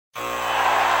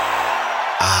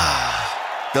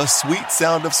The sweet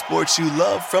sound of sports you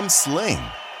love from Sling.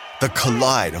 The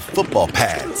collide of football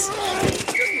pads.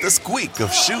 The squeak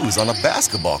of shoes on a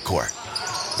basketball court.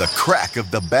 The crack of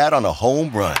the bat on a home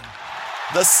run.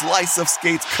 The slice of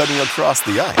skates cutting across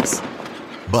the ice.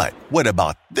 But what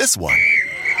about this one?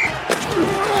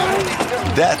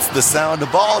 That's the sound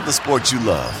of all the sports you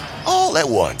love, all at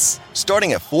once.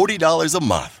 Starting at $40 a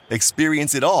month.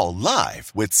 Experience it all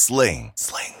live with Sling.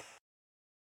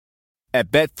 At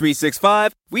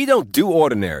Bet365, we don't do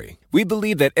ordinary. We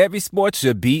believe that every sport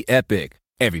should be epic.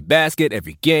 Every basket,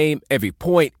 every game, every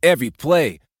point, every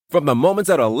play. From the moments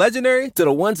that are legendary to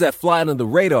the ones that fly under the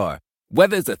radar.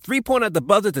 Whether it's a three-pointer at the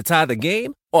buzzer to tie the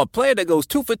game or a player that goes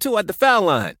 2 for 2 at the foul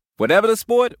line. Whatever the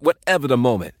sport, whatever the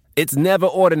moment. It's never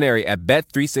ordinary at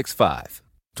Bet365.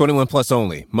 21 plus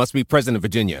only. Must be present in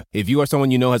Virginia. If you or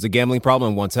someone you know has a gambling problem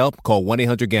and wants help, call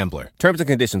 1-800-GAMBLER. Terms and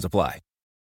conditions apply.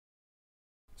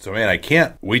 So, man, I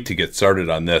can't wait to get started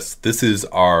on this. This is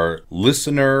our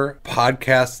listener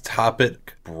podcast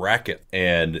topic bracket,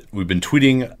 and we've been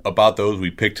tweeting about those.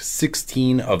 We picked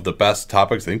 16 of the best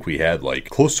topics. I think we had like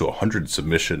close to 100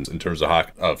 submissions in terms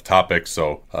of topics.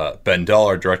 So Ben Dell,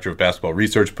 our director of basketball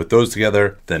research, put those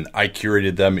together. Then I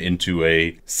curated them into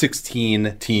a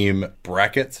 16 team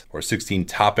bracket or 16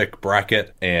 topic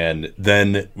bracket. And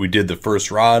then we did the first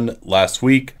round last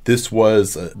week. This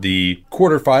was the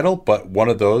quarterfinal, but one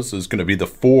of those is going to be the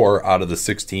 4 out of the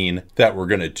 16 that we're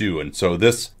going to do. And so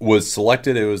this was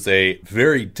selected. It was a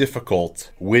very difficult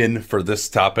win for this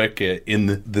topic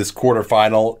in this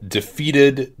quarterfinal.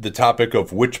 Defeated the topic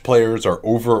of which players are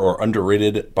over or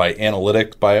underrated by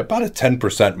analytics by about a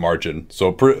 10% margin. So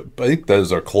I think that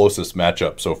is our closest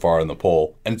matchup so far in the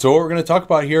poll. And so what we're going to talk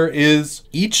about here is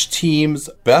each team's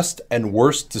best and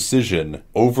worst decision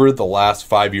over the last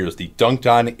 5 years, the Dunked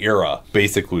On era.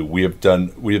 Basically, we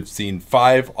have seen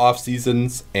 5 off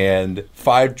seasons and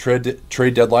 5 trade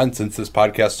deadlines since this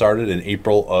podcast started in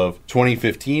April of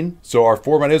 2015. So our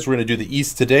format is we're going to do the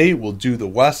East today. We'll do the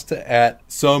West at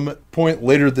some point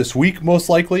later this week, most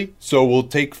likely. So we'll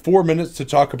take 4 minutes to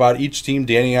talk about each team.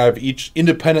 Danny and I have each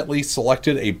independently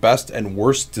selected a best and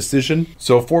worst decision.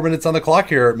 So 4 minutes on the clock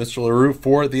here, Mr. LaRue,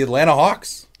 for the Atlanta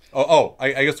Hawks.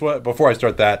 I guess before I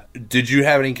start that, did you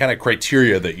have any kind of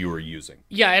criteria that you were using?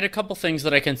 Yeah, I had a couple things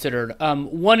that I considered.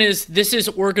 One is this is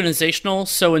organizational,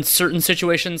 so in certain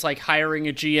situations like hiring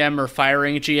a GM or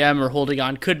firing a GM or holding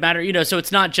on could matter, so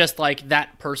it's not just like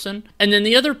that person. And then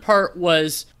the other part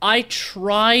was I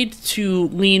tried to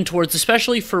lean towards,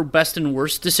 especially for best and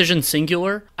worst decision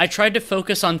singular, I tried to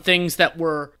focus on things that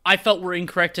I felt were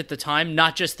incorrect at the time,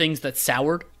 not just things that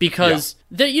soured, because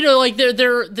there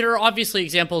are obviously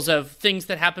examples of things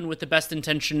that happened with the best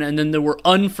intention and then there were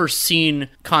unforeseen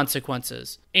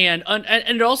consequences. And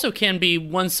it also can be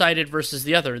one-sided versus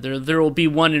the other. There will be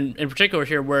one in particular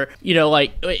here where,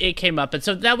 it came up. And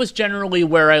so that was generally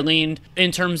where I leaned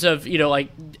in terms of,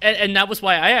 and that was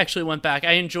why I actually went back.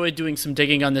 I enjoyed doing some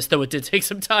digging on this, though it did take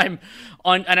some time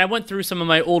and I went through some of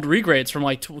my old regrades from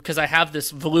because I have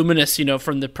this voluminous,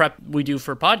 from the prep we do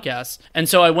for podcasts. And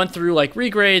so I went through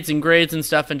regrades and grades and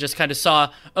stuff and just kind of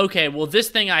saw, okay, well, this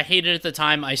thing I hated at the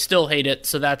time, I still hate it.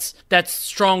 So that's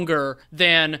stronger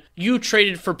than you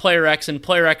traded for player X and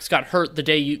player X got hurt the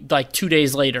day 2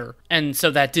 days later. And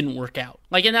so that didn't work out.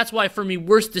 And that's why for me,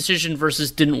 worst decision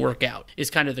versus didn't work out is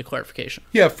kind of the clarification.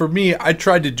 Yeah, for me, I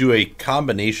tried to do a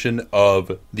combination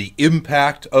of the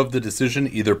impact of the decision,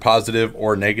 either positive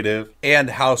or negative,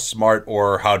 and how smart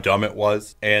or how dumb it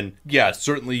was. And yeah,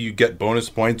 certainly you get bonus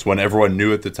points when everyone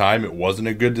knew at the time it wasn't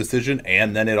a good decision,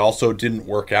 and then it also didn't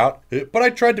work out. But I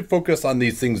tried to focus on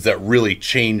these things that really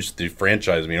changed the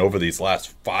franchise. Over these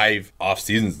last 5 off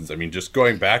seasons, just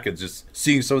going back and just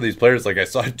seeing some of these players, I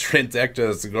saw Trent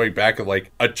Ectus going back at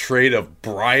a trade of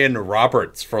Brian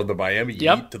Roberts from the Miami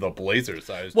Heat to the Blazers.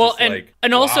 I was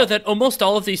and also that almost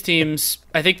all of these teams,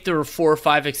 I think there were 4 or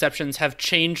 5 exceptions, have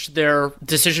changed their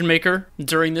decision maker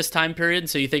during this time period.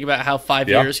 So you think about how 5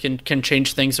 years can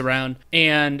change things around,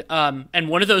 and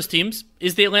one of those teams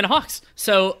is the Atlanta Hawks.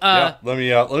 So let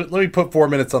me put 4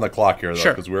 minutes on the clock here, though,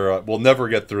 because we'll never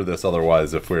get through this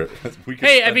otherwise if we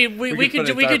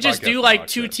could just do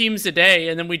 2 teams a day,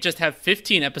 and then we just have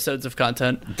 15 episodes of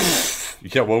content.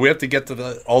 Yeah, well, we have to get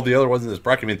to all the other ones in this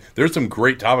bracket. There's some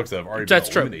great topics that have already been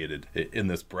eliminated in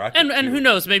this bracket. And who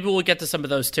knows? Maybe we'll get to some of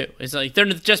those too. It's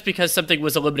just because something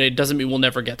was eliminated doesn't mean we'll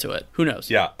never get to it. Who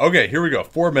knows? Yeah. Okay, here we go.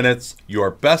 4 minutes.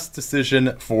 Your best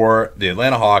decision for the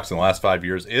Atlanta Hawks in the last 5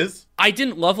 years is? I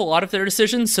didn't love a lot of their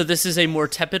decisions, so this is a more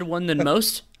tepid one than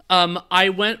most. I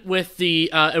went with the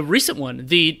a recent one.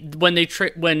 When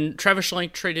Travis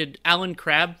Schlenk traded Alan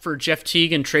Crabb for Jeff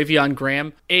Teague and Travion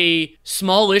Graham, a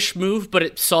smallish move, but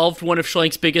it solved one of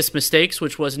Schlenk's biggest mistakes,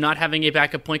 which was not having a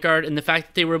backup point guard, and the fact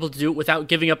that they were able to do it without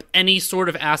giving up any sort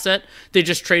of asset. They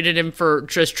just traded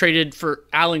for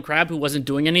Alan Crabb, who wasn't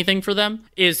doing anything for them.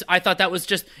 I thought that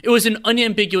was it was an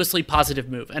unambiguously positive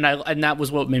move, and that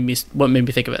was what made me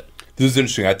think of it. This is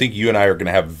interesting. I think you and I are going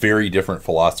to have very different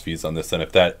philosophies on this, and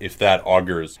if that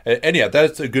augurs, and yeah,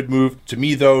 that's a good move to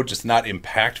me. Though, just not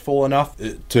impactful enough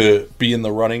to be in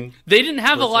the running. They didn't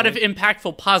have a lot of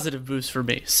impactful positive moves for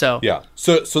me. So yeah,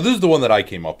 so this is the one that I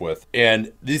came up with,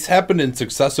 and this happened in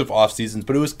successive off seasons,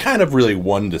 but it was kind of really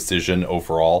one decision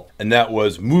overall, and that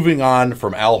was moving on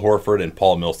from Al Horford and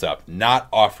Paul Millsap, not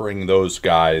offering those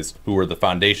guys who were the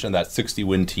foundation of that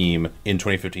 60-win team in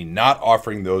 2015, not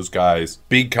offering those guys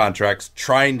big contracts.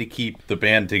 Trying to keep the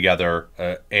band together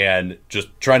and just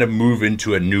trying to move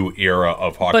into a new era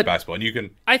of Hawks basketball. And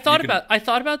I thought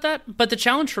about that, but the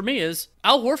challenge for me is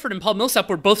Al Horford and Paul Millsap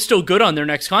were both still good on their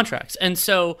next contracts, and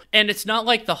it's not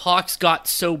like the Hawks got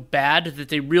so bad that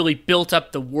they really built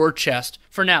up the war chest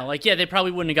for now. Like, yeah, they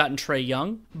probably wouldn't have gotten Trae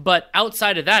Young, but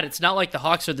outside of that, it's not like the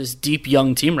Hawks are this deep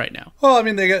young team right now. Well, I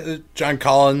mean, they got John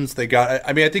Collins.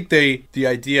 I think the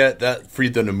idea that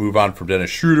freed them to move on from Dennis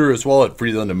Schroeder as well. It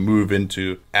freed them to move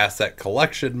into asset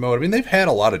collection mode. I mean, they've had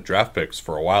a lot of draft picks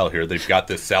for a while here. They've got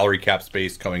this salary cap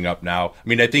space coming up now. I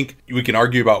mean, I think we can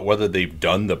argue about whether they've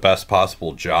done the best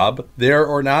possible job there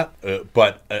or not,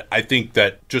 but I think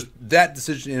that just that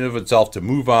decision in and of itself to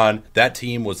move on, that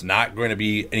team was not going to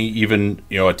be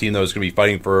a team that was going to be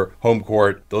fighting for home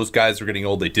court. Those guys are getting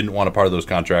old. They didn't want a part of those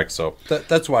contracts, so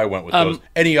that's why I went with those.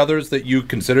 Any others that you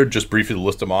considered, just briefly to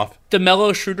list them off? The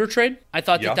Melo Schroeder trade, I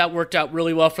thought that worked out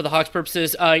really well for the Hawks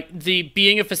purposes. The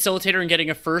being a facilitator and getting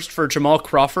a first for Jamal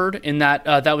Crawford in that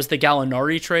was the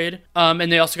Gallinari trade,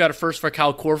 and they also got a first for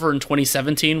Kyle Korver in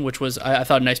 2017, which was I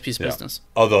thought a nice piece of business.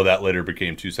 Although that later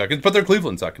became 2 seconds, but they're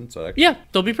Cleveland seconds, so yeah,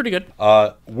 they'll be pretty good.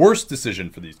 Worst decision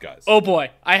for these guys. Oh boy,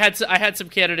 I had some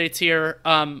candidates here.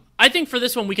 I think for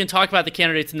this one we can talk about the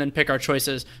candidates and then pick our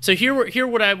choices. So here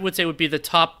what I would say would be the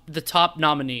top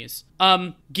nominees.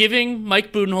 Giving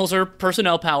Mike Budenholzer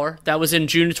personnel power. That was in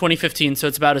June of 2015, so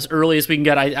it's about as early as we can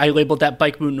get. I labeled that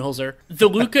Mike Budenholzer. The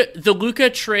Luka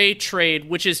Trae trade,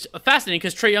 which is fascinating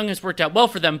because Trae Young has worked out well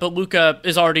for them, but Luka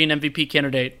is already an MVP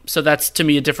candidate, so that's to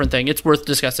me a different thing. It's worth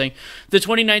discussing. The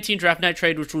 2019 draft night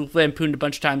trade, which we've lampooned a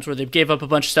bunch of times, where they gave up a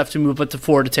bunch of stuff to move up to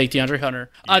 4 to take DeAndre Hunter.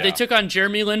 They took on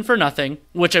Jeremy Lin for nothing,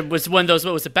 which was one of those.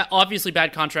 It was obviously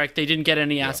bad contract. They didn't get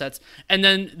any assets, and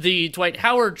then the Dwight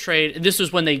Howard trade. And this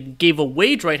was when they gave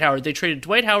away Dwight Howard. They traded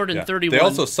Dwight Howard in 31. They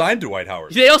also signed Dwight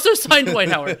Howard.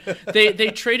 They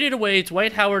traded away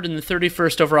Dwight Howard in the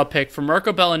 31st overall pick for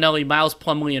Marco Bellinelli, Miles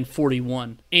Plumlee, and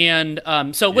 41. And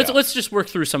let's just work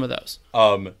through some of those.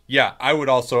 I would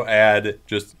also add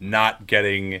just not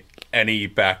getting any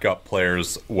backup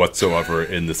players whatsoever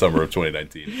in the summer of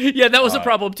 2019. Yeah, that was a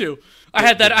problem too. I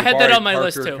had that on my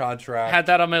list too. Contract, had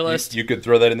that on my list. You could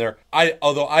throw that in there.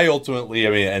 Although I ultimately,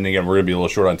 and again, we're going to be a little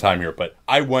short on time here, but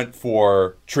I went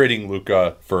for trading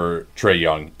Luka for Trae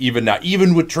Young. Even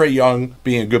with Trae Young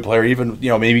being a good player, even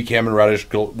maybe Cameron Reddish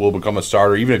will become a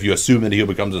starter. Even if you assume that he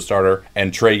becomes a starter,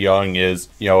 and Trae Young is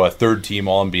a third-team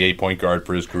All-NBA point guard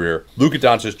for his career, Luka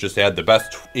Doncic just had the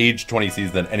best age 20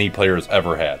 season that any player has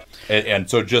ever had. And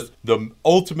so just the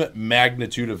ultimate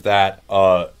magnitude of that,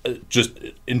 just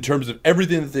in terms of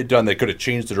everything that they've done, they could have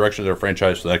changed the direction of their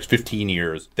franchise for the next 15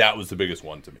 years. That was the biggest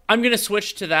one to me. I'm going to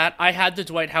switch to that. I had the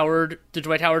Dwight Howard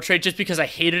trade just because I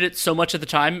hated it so much at the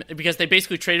time, because they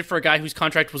basically traded for a guy whose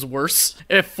contract was worse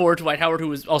for Dwight Howard, who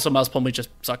was also Miles Plumlee, just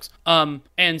sucks.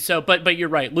 And so, but you're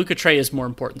right. Luka Trae is more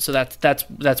important. So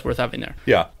that's worth having there.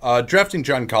 Yeah. Drafting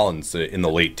John Collins in the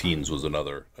late teens was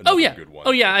another good one.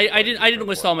 Oh yeah. I didn't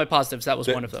list all my positives. That was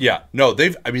one of them. Yeah. No,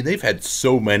 they've had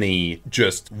so many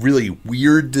just really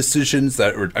weird decisions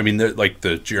that were, they're like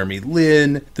the Jeremy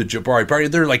Lin, the Jabari Party.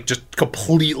 They're like just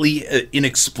completely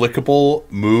inexplicable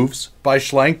moves by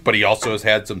Schlenk, but he also has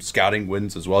had some scouting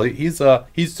wins as well. He's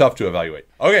tough to evaluate.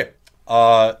 Okay.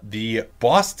 The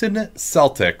Boston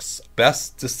Celtics,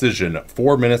 best decision.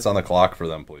 4 minutes on the clock for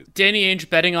them, please. Danny Ainge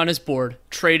betting on his board.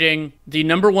 trading the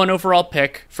number 1 overall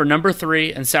pick for number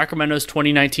 3 and Sacramento's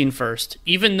 2019 first,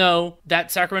 even though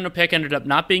that Sacramento pick ended up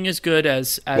not being as good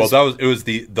as well, it was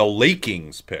the Lake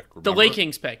Kings pick. Remember? The Lake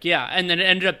Kings pick, yeah, and then it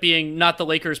ended up being not the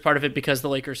Lakers part of it because the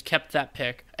Lakers kept that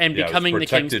pick and becoming the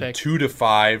Kings pick. 2 to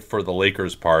 5 for the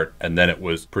Lakers part, and then it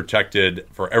was protected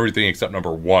for everything except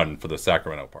number 1 for the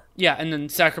Sacramento part. Yeah, and then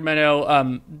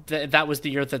Sacramento, that was the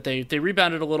year that they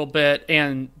rebounded a little bit,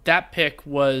 and that pick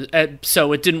was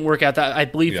so it didn't work out. That I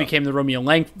believe became Romeo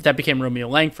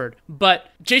Langford. But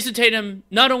Jason Tatum,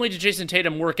 not only did Jason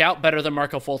Tatum work out better than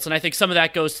Markelle Fultz, and I think some of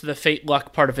that goes to the fate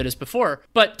luck part of it as before,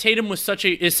 but Tatum is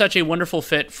such a wonderful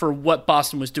fit for what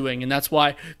Boston was doing, and that's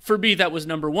why for me that was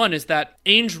number 1, is that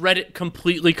Ainge read it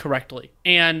completely correctly,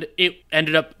 and it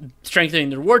ended up strengthening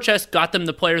their war chest, got them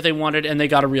the player they wanted, and they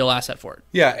got a real asset for it.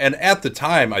 Yeah, and at the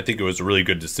time, I think it was a really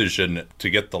good decision to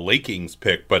get the Lake Kings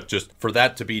pick, but just for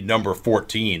that to be number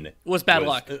 14 was bad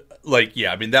luck.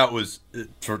 That was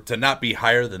to not be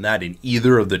higher than that in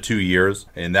either of the 2 years,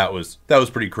 and that was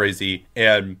pretty crazy.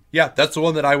 And yeah, that's the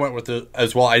one that I went with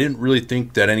as well. I didn't really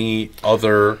think that any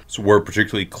others were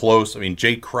particularly close. I mean,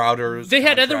 Jay Crowder's. They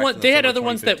had other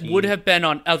ones that would have been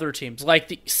on other teams, like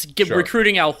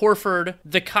recruiting Al Horford.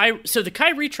 The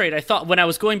Kyrie trade, I thought when I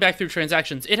was going back through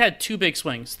transactions, it had 2 big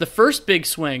swings. The first big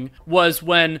swing was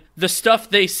when the stuff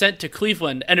they sent to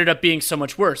Cleveland ended up being so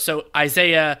much worse. So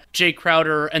Isaiah, Jay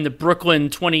Crowder, and the Brooklyn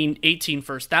 2018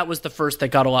 first, that was the first that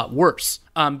got a lot worse.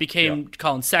 Became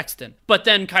Colin Sexton. But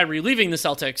then Kyrie leaving the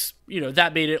Celtics,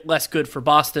 that made it less good for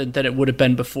Boston than it would have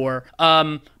been before.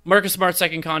 Marcus Smart's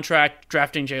second contract,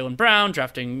 drafting Jaylen Brown,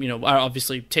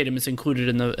 obviously Tatum is included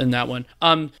in that one.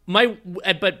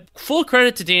 But full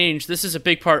credit to Ainge, this is a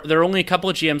big part. There are only a couple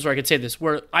of GMs where I could say this,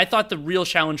 where I thought the real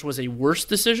challenge was a worse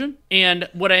decision. And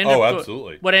what I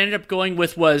ended up going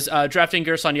with was drafting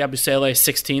Gerson Yabusele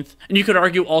 16th. And you could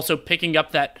argue also picking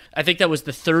up that, I think that was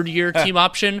the 3rd year team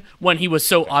option when he was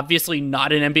so obviously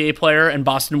not an NBA player and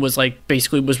Boston was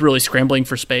was really scrambling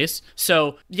for space.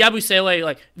 So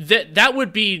Yabusele, that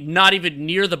would be not even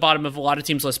near the bottom of a lot of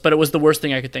teams' list, but it was the worst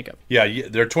thing I could think of. Yeah,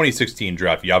 their 2016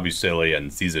 draft, Yabusele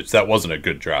and Zizic, that wasn't a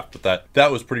good draft, but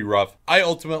that was pretty rough. I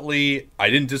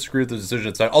didn't disagree with the decision.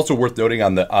 It's also worth noting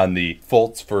on the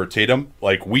Fultz for Tatum,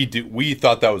 we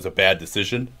thought that was a bad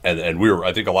decision, and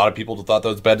I think a lot of people thought that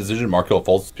was a bad decision. Markelle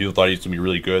Fultz, people thought he was going to be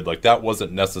really good. That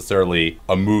wasn't necessarily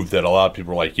a move that a lot of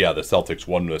people were like, yeah, the Celtics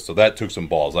won this, so that took some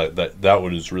balls. That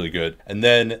one was really good. And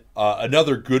then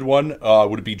another good one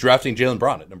would be drafting Jaylen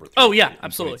Brown at number 3. Oh yeah,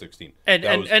 absolutely. 2016.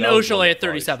 And Ojeleye at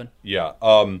 37. Yeah.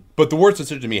 But the worst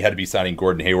decision to me had to be signing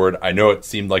Gordon Hayward. I know it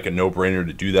seemed like a no-brainer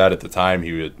to do that at the time.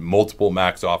 He had multiple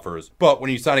max offers, but when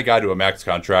you sign a guy to a max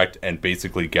contract and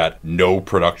basically got no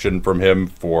production from him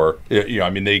for,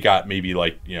 they got maybe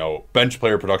bench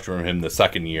player production from him the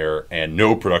second year and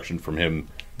no production from him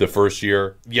the first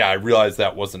year. Yeah, I realized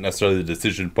that wasn't necessarily the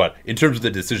decision, but in terms of the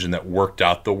decision that worked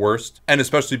out the worst, and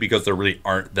especially because there really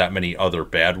aren't that many other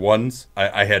bad ones,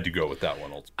 I had to go with that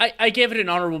one ultimately. I gave it an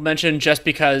honorable mention just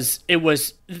because it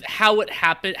was how it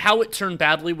happened, how it turned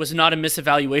badly was not a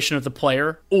misevaluation of the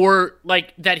player or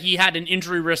that he had an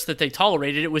injury risk that they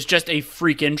tolerated. It was just a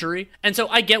freak injury. And so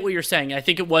I get what you're saying. I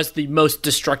think it was the most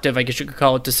destructive, I guess you could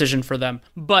call it, decision for them.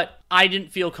 But I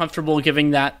didn't feel comfortable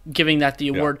giving that the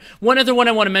award. Yeah. One other one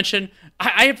I want to mention,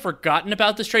 I had forgotten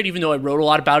about this trade, even though I wrote a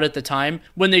lot about it at the time,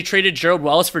 when they traded Gerald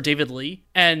Wallace for David Lee,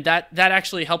 and that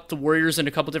actually helped the Warriors in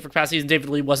a couple different capacities, and David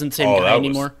Lee wasn't the same guy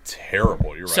anymore. Was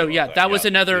terrible. You're right. So yeah, that was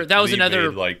another.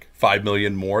 Made $5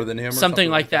 million more than him, or something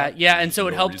like that. Yeah, and so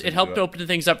it helped open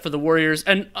things up for the Warriors,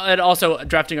 and also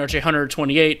drafting RJ Hunter at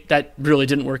 28. That really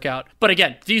didn't work out. But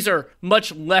again, these are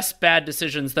much less bad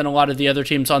decisions than a lot of the other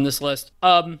teams on this list.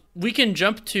 We can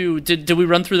jump to. Did we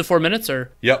run through the 4 minutes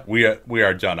or? Yep, we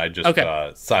are done. I just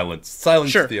silenced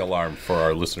the alarm for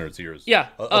our listeners' ears. Yeah.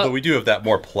 Although we do have that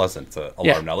more pleasant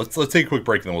alarm now. Let's take a quick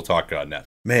break and then we'll talk net.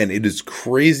 Man, it is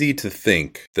crazy to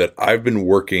think that I've been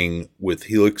working with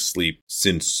Helix Sleep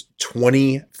since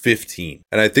 2015.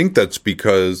 And I think that's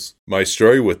because my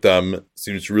story with them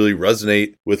seems to really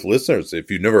resonate with listeners. If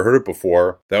you've never heard it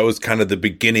before, that was kind of the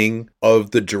beginning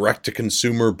of the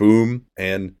direct-to-consumer boom.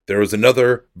 And there was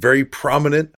another very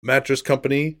prominent mattress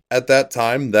company at that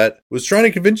time that was trying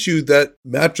to convince you that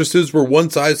mattresses were one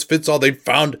size fits all. They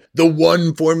found the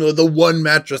one formula, the one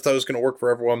mattress that was going to work for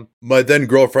everyone. My then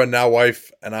girlfriend, now wife,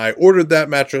 and I ordered that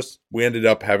mattress. We ended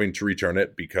up having to return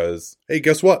it because, hey,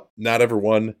 guess what? Not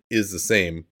everyone is the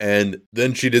same. And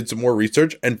then she did some more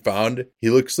research and found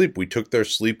Helix Sleep. We took their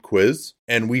sleep quiz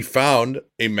and we found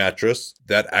a mattress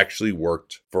that actually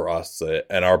worked for us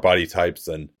and our body types.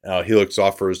 And Helix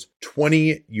offers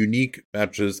 20 unique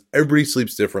mattresses. Everybody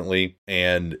sleeps differently,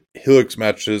 and Helix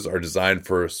mattresses are designed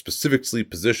for specific sleep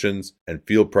positions and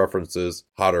field preferences: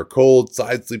 hot or cold,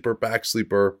 side sleeper, back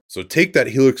sleeper. So take that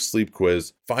Helix Sleep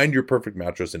quiz, find your perfect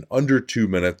mattress in under 2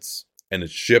 minutes, and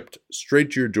it's shipped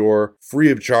straight to your door,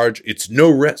 free of charge. It's no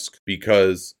risk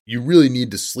because you really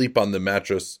need to sleep on the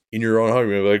mattress in your own home.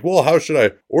 You're like, well, how should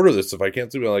I order this if I can't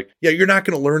sleep? I'm like, yeah, you're not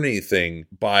going to learn anything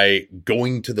by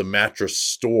going to the mattress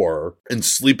store and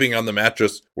sleeping on the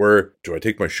mattress where, do I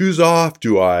take my shoes off?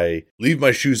 Do I leave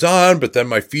my shoes on, but then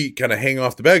my feet kind of hang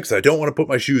off the bed because I don't want to put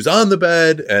my shoes on the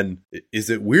bed? And is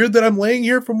it weird that I'm laying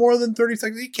here for more than 30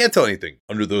 seconds? You can't tell anything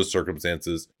under those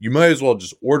circumstances. You might as well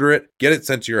just order it, get it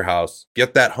sent to your house,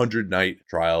 get that 100-night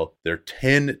trial. They're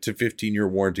 10 to 15-year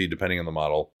warranty, depending on the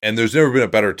model. And there's never been a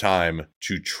better time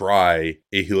to try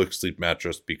a Helix Sleep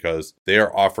mattress because they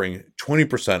are offering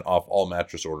 20% off all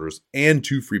mattress orders and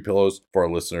 2 free pillows for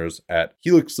our listeners at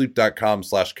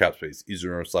helixsleep.com/capspace. Easy to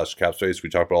remember /capspace. We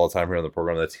talk about all the time here on the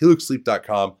program. That's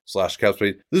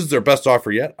helixsleep.com/capspace. This is their best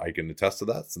offer yet. I can attest to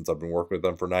that since I've been working with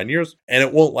them for 9 years. And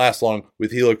it won't last long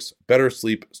with Helix. Better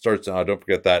sleep starts now. Don't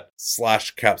forget that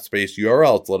 /capspace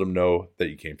URL to let them know that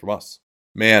you came from us.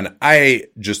 Man, I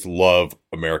just love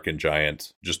American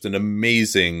Giant. Just an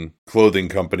amazing clothing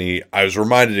company. I was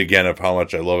reminded again of how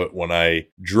much I love it when I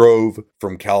drove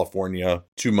from California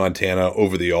to Montana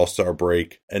over the All-Star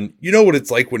break. And you know what it's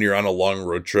like when you're on a long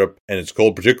road trip and it's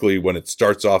cold, particularly when it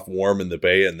starts off warm in the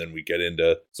Bay and then we get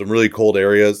into some really cold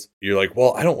areas. You're like,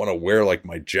 well, I don't want to wear like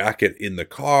my jacket in the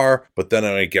car, but then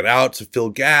when I get out to fill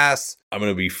gas, I'm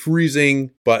going to be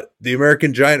freezing. But the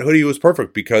American Giant hoodie was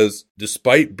perfect because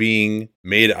despite being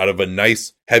made out of a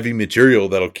nice heavy material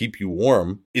that'll keep you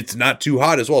warm, it's not too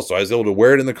hot as well. So I was able to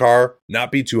wear it in the car,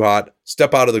 not be too hot,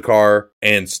 step out of the car,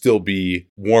 and still be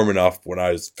warm enough when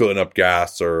I was filling up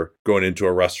gas or going into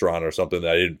a restaurant or something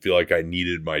that I didn't feel like I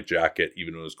needed my jacket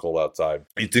even when it was cold outside.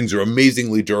 These things are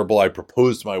amazingly durable. I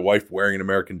proposed to my wife wearing an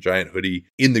American Giant hoodie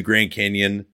in the Grand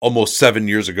Canyon almost 7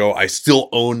 years ago. I still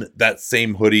own that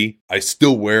same hoodie. I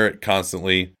still wear it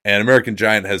constantly. And American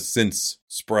Giant has since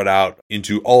spread out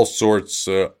into all sorts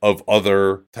of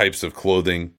other types of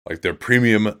clothing, like their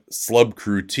premium Slub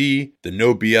Crew tee, the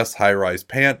No BS high-rise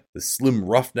pant, the slim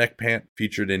roughneck pant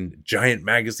featured in Giant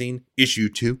Magazine issue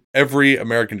 2. Every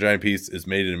American Giant piece is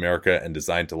made in America and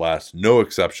designed to last, no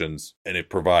exceptions, and it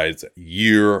provides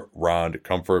year-round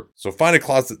comfort. So find a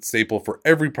closet staple for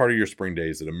every part of your spring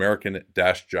days at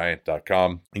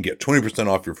American-Giant.com and get 20%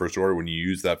 off your first order when you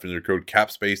use that vendor code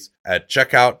CAPSPACE at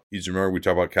checkout. Easy to remember, we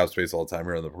talk about CAPSPACE all the time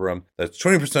here on the program. That's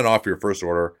 20% off your first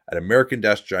order at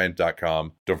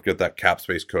American-Giant.com. Don't forget that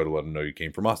CAPSPACE code to let them know you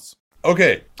came from us.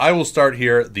 Okay, I will start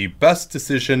here. The best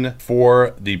decision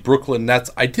for the Brooklyn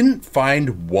Nets. I didn't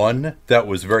find one that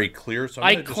was very clear, so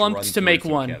I clumped to make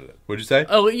one. What'd you say?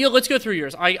 Oh, yeah, let's go through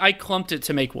yours. I clumped it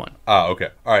to make one. Okay.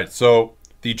 All right, so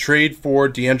the trade for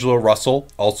D'Angelo Russell,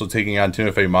 also taking on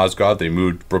Timofey Mozgov. They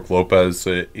moved Brook Lopez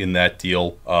in that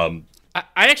deal.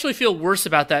 I actually feel worse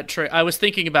about that trade. I was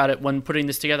thinking about it when putting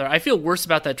this together. I feel worse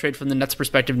about that trade from the Nets'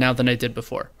 perspective now than I did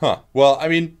before. Well, I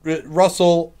mean,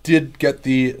 Russell did get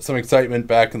some excitement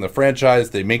back in the franchise.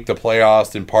 They make the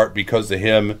playoffs in part because of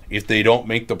him. If they don't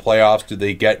make the playoffs, do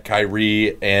they get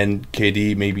Kyrie and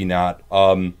KD? Maybe not.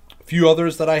 Few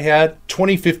others that I had: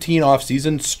 2015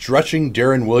 offseason, stretching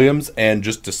Darren Williams and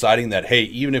just deciding that, hey,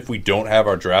 even if we don't have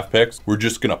our draft picks, we're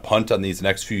just going to punt on these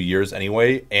next few years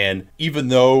anyway. And even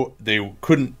though they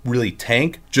couldn't really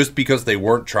tank just because they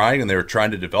weren't trying and they were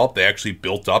trying to develop, they actually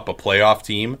built up a playoff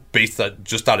team based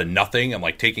just out of nothing and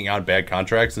like taking on bad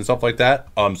contracts and stuff like that.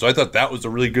 So I thought that was a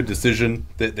really good decision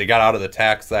that they got out of the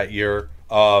tax that year.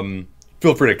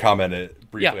 Feel free to comment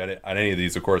briefly on any of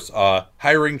these, of course.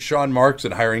 Hiring Sean Marks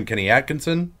and hiring Kenny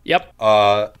Atkinson. Yep.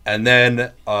 And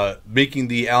then making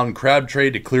the Allen Crabbe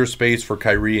trade to clear space for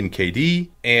Kyrie and KD,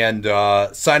 and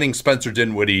signing Spencer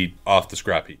Dinwiddie off the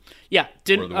scrap heap. Yeah,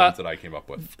 were the ones that I came up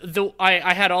with.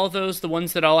 I had all those. The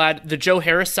ones that I'll add: the Joe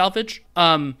Harris salvage,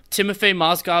 Timofey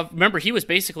Mozgov. Remember, he was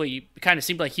basically kind of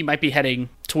seemed like he might be heading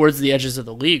towards the edges of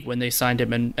the league when they signed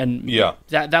him, and yeah,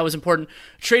 that was important.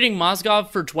 Trading Mozgov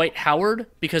for Dwight Howard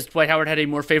because Dwight Howard had a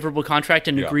more favorable contract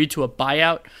and agreed to a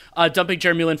buyout. Dumping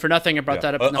Jeremy Lin for nothing. I brought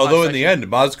that up. Although in the end,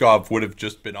 Mozgov would have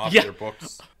just been off their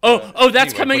books. That's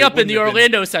anyway, coming but it up in the wouldn't have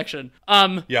been- Orlando section.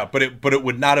 Yeah, but it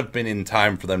would not have been in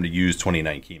time for them to use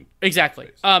 2019. Exactly.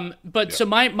 So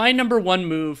my number one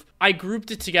move, I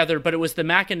grouped it together, but it was the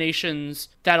machinations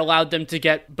that allowed them to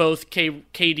get both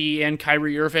KD and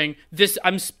Kyrie Irving. This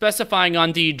I'm specifying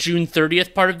on the June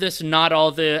 30th part of this, not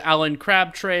all the Allen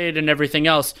Crabbe trade and everything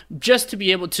else, just to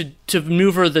be able to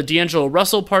maneuver the D'Angelo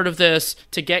Russell part of this,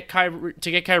 to get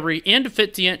Kyrie and to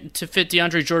fit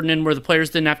DeAndre Jordan in where the players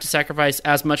didn't have to sacrifice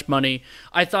as much money.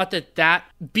 I thought that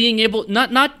being able,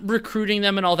 not recruiting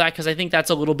them and all that, because I think that's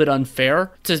a little bit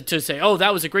unfair to say, oh,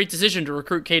 that was a great decision to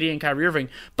recruit KD and Kyrie Irving.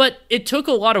 But it took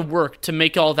a lot of work to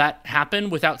make all that happen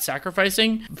without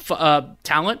sacrificing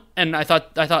talent, and I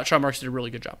thought Sean Marks did a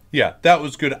really good job. Yeah, that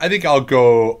was good. I think I'll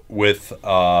go with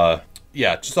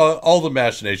just all the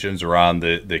machinations around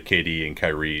the KD and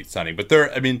Kyrie signing. But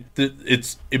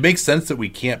it makes sense that we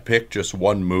can't pick just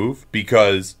one move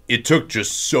because it took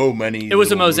just so many. It was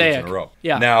a little moves mosaic. in a row.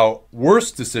 Yeah. Now,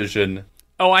 worst decision.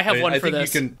 Oh, I have one I for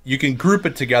think this. You can group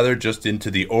it together just into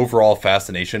the overall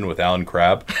fascination with Allen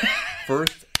Crabbe.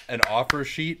 First, an offer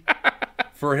sheet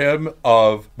for him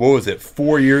of, what was it,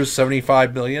 4 years,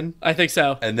 $75 million? I think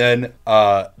so. And then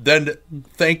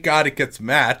thank God it gets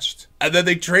matched. And then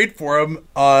they trade for him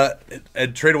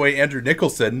and trade away Andrew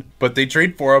Nicholson, but they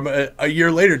trade for him a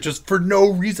year later just for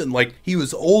no reason. Like, he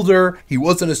was older, he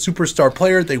wasn't a superstar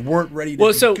player, they weren't ready to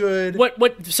be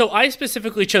good. So I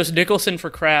specifically chose Nicholson for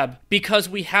Crabbe because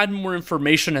we had more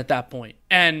information at that point.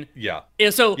 And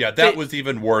that was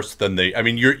even worse than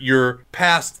you're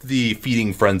past the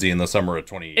feeding frenzy in the summer of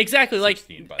 2016. Exactly,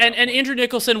 and Andrew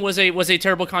Nicholson was a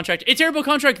terrible contract. A terrible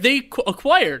contract they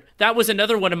acquired. That was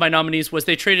another one of my nominees. Was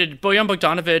they traded Bojan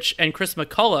Bogdanovic and Chris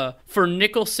McCullough for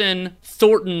Nicholson,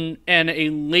 Thornton, and a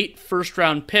late first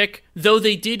round pick. Though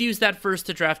they did use that first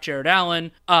to draft Jared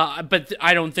Allen, but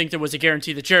I don't think there was a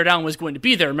guarantee that Jared Allen was going to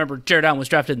be there. Remember, Jared Allen was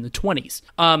drafted in the 20s.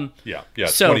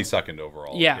 So 22nd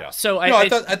overall. So I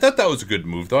thought that was a good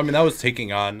move, though. I mean, that was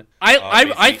taking on.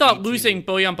 I thought losing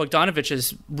Bojan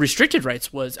Bogdanovic's restricted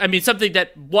rights was, something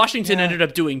that Washington ended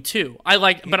up doing too. He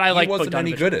wasn't Bogdanovic.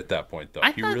 Any good at that point, though.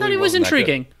 I thought he was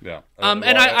intriguing. Yeah,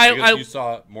 I guess you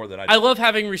saw more than I did. I love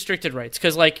having restricted rights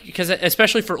because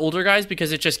especially for older guys,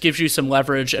 because it just gives you some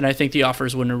leverage, and I think the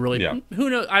offers wouldn't have really. Yeah. Who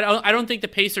knows? I don't think the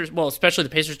Pacers. Well, especially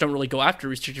the Pacers don't really go after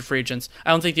restricted free agents.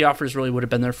 I don't think the offers really would have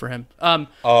been there for him.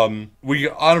 We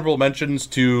honorable mentions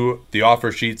to the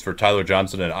offer sheets for Tyler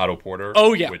Johnson and Otto Porter.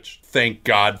 Oh yeah, which thank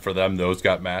God for them, those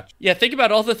got matched. Yeah, think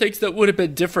about all the things that would have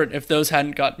been different if those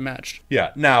hadn't gotten matched.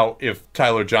 Yeah, now if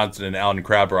Tyler Johnson and Allen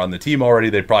Crabbe are on the team already,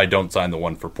 they probably don't sign the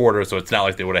one for Porter, so it's not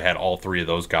like they would have had all three of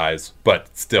those guys. But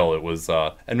still, it was,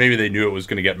 and maybe they knew it was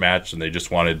going to get matched and they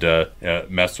just wanted to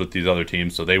mess with these other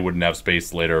teams so they wouldn't have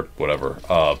space later, whatever.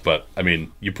 But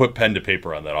you put pen to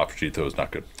paper on that offer sheet, so it was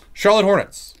not good. Charlotte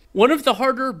Hornets. One of the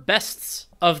harder bests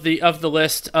of the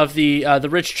list of the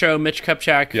Rich Cho, Mitch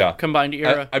Kupchak combined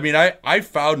era. I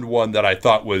found one that I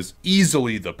thought was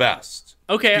easily the best.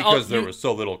 Okay, because there was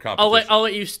so little competition. I'll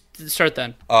let you start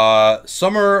then.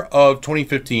 Summer of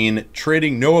 2015,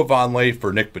 trading Noah Vonleh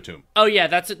for Nick Batum.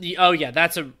 That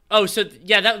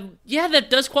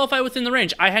does qualify within the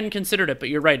range. I hadn't considered it, but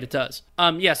you're right, it does.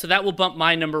 So that will bump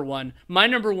my number one. My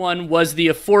number one was the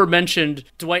aforementioned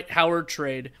Dwight Howard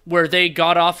trade, where they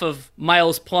got off of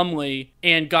Miles Plumlee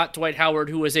and got Dwight Howard,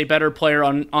 who was a better player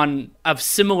on a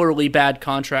similarly bad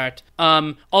contract.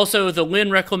 Also, the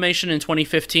Lynn reclamation in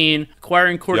 2015,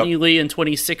 acquiring Courtney Lee in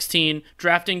 2016,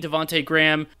 drafting Devontae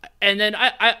Graham, and then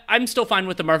I'm still fine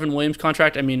with the Marvin Williams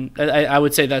contract. I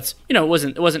would say that's, it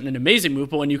wasn't an amazing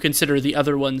move, but when you consider the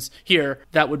other ones here,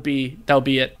 that would be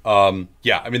it. The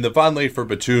Vonleh for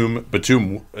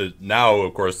Batum now,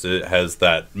 of course, it has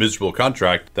that miserable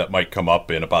contract that might come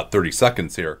up in about 30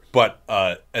 seconds here. But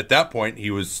at that point, he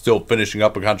was still finishing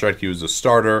up a contract. He was a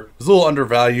starter. He was a little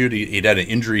undervalued. He'd had an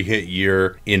injury hit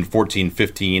year in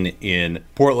 14-15 in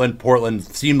Portland. Portland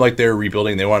seemed like they were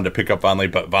rebuilding. They wanted to pick up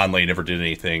Vonleh, but Vonleh never did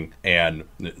anything. And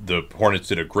the Hornets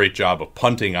did a great job of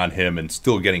punting on him and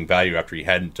still getting value after he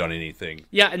hadn't done anything.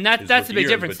 Yeah, and that's the big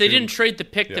difference. They didn't trade the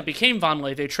pick that became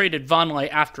Vonleh. They traded Vonleh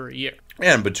after a year.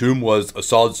 And Batum was a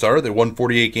solid starter. They won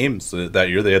 48 games that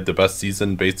year. They had the best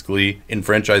season basically in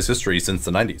franchise history since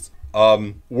the 90s.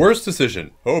 Worst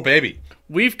decision. Oh, baby.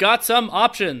 We've got some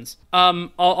options.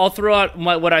 I'll throw out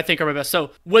what I think are my best.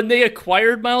 So when they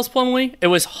acquired Miles Plumlee, it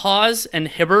was Hawes and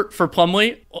Hibbert for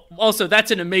Plumlee. Also, that's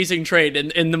an amazing trade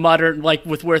in the modern,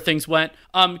 with where things went.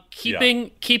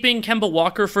 Keeping Kemba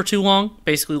Walker for too long,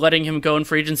 basically letting him go in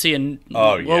free agency and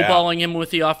lowballing him with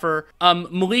the offer.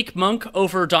 Malik Monk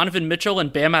over Donovan Mitchell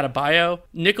and Bam Adebayo.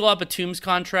 Nicola Batum's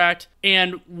contract.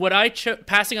 And what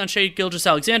passing on Shai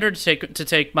Gilgeous-Alexander to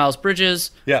take Miles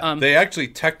Bridges. Yeah, they actually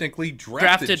technically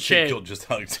drafted Shai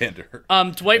Gilgeous-Alexander.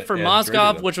 Dwight for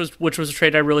Mozgov, which was a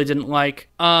trade I really didn't like.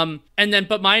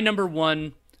 But my number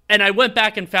one. And I went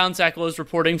back and found Zach Lowe's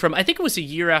reporting from, I think it was a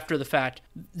year after the fact.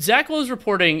 Zach Lowe's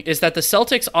reporting is that the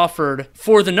Celtics offered,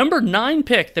 for the number 9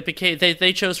 pick that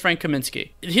they chose Frank Kaminsky.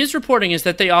 His reporting is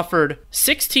that they offered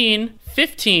 16,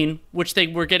 15, which they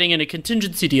were getting in a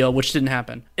contingency deal, which didn't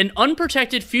happen, an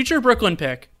unprotected future Brooklyn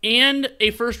pick, and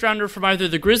a first rounder from either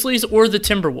the Grizzlies or the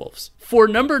Timberwolves for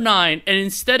number 9. And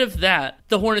instead of that,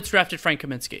 the Hornets drafted Frank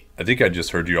Kaminsky. I think I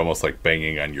just heard you almost like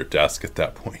banging on your desk at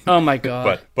that point. Oh my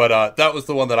God. But that was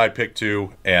the one that I picked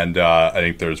too. And I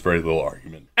think there's very little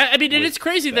argument. I mean, and it's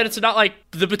crazy that it's not like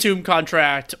the Batum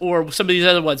contract or some of these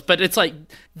other ones, but it's like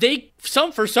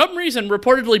for some reason,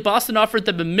 reportedly Boston offered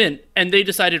them a mint, and they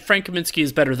decided Frank Kaminsky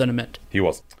is better than a mint. He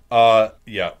was.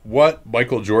 What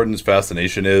Michael Jordan's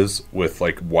fascination is with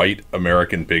like white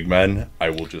American big men, I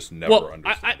will just never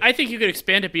understand. I think you could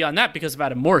expand it beyond that because of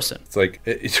Adam Morrison. It's like,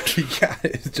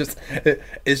 it's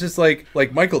just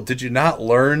like Michael, did you not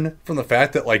learn from the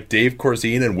fact that like Dave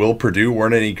Corzine and Will Perdue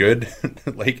weren't any good?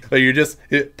 like you're just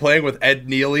playing with Ed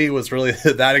Nealy was really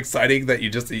that exciting that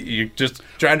you're just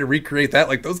trying to recreate that.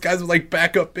 Like those guys were like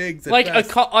backup bigs, like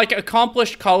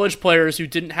accomplished college players who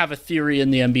didn't have a theory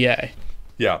in the NBA.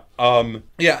 Yeah. And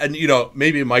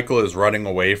maybe Michael is running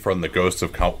away from the ghost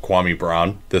of Kwame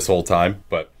Brown this whole time,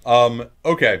 but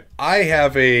okay. I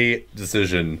have a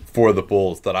decision for the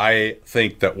Bulls that I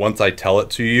think that once I tell it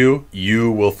to you,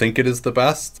 you will think it is the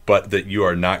best, but that you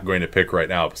are not going to pick right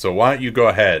now. So why don't you go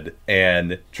ahead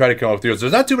and try to come up with yours?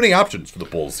 There's not too many options for the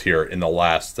Bulls here in the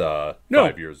last 5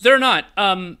 years. They're not.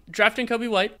 Drafting Kobe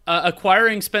White,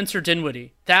 acquiring Spencer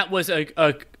Dinwiddie. That was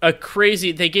a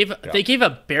crazy. They gave a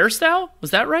Bairstow.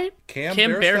 Was that right? Cam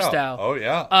Bairstow. Oh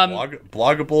yeah.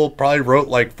 Bloggable probably wrote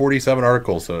like 47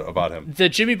 articles about him. The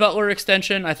Jimmy Butler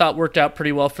extension I thought worked out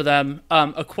pretty well for them.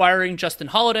 Acquiring Justin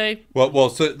Holiday. Well,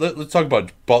 so let's talk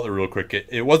about Butler real quick.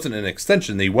 It wasn't an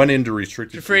extension. They went into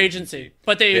restricted free agency,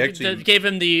 but they gave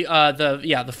him the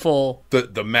full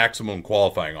the maximum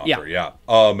qualifying offer. Yeah.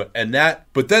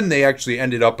 But then they actually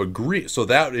ended up agreeing. So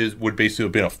that would basically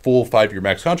have been a full 5-year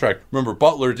max contract. Remember,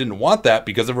 Butler didn't want that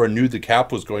because everyone knew the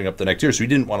cap was going up the next year, so he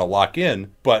didn't want to lock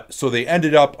in. But so they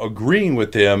ended up agreeing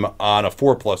with him on a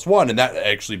 4+1, and that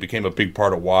actually became a big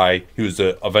part of why he was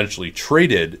eventually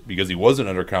traded, because he wasn't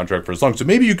under contract for as long. So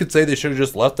maybe you could say they should have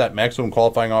just left that maximum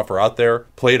qualifying offer out there,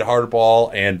 played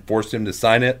hardball, and forced him to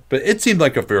sign it. But it seemed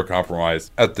like a fair compromise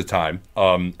at the time.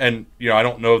 And I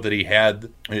don't know that he had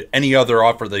any other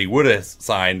offer that he would have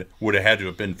signed would have had to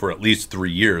have been for at least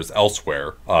 3 years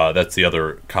elsewhere. That's the other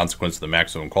consequence of the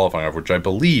maximum qualifying offer, which I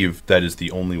believe that is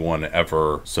the only one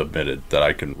ever submitted that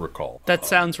I can recall. That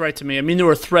sounds right to me. I mean, there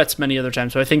were threats many other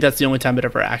times, so I think that's the only time it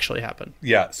ever actually happened.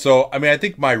 Yeah, so I mean, I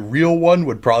think my real one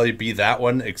would probably be that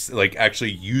one, like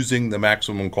actually using the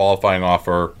maximum qualifying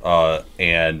offer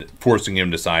and forcing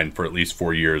him to sign for at least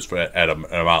 4 years at an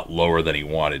amount lower than he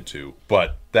wanted to.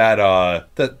 But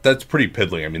that's pretty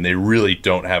piddling. I mean, they really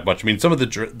don't have much. I mean, some of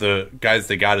the guys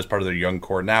they got as part of their young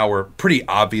core now were pretty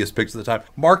obvious picks at the time.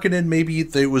 Markkanen, maybe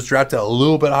they was drafted a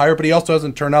little bit higher, but he also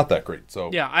hasn't turned out that great. So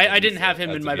yeah, I didn't have him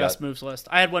in my best moves list.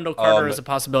 I had Wendell Carter as a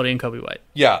possibility and Kobe White.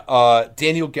 Yeah,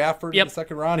 Daniel Gafford in the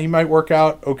second round, he might work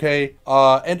out okay.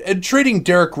 And trading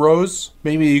Derrick Rose,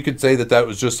 maybe you could say that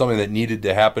was just something that needed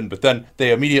to happen, but then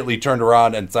they immediately turned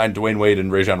around and signed Dwayne Wade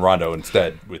and Rajon Rondo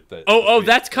instead with the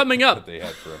that's coming up. That they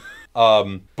had for him.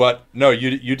 But no,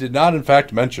 you did not in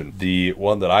fact mention the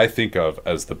one that I think of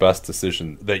as the best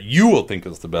decision, that you will think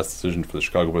is the best decision for the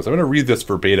Chicago Bulls. I'm going to read this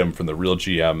verbatim from the Real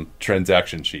GM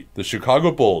transaction sheet. The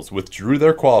Chicago Bulls withdrew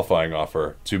their qualifying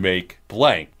offer to make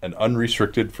blank an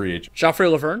unrestricted free agent. Joffrey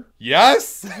Laverne?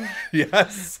 Yes.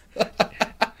 Yes.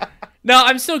 No,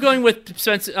 I'm still going with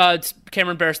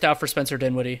Cameron Bairstow for Spencer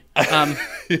Dinwiddie. I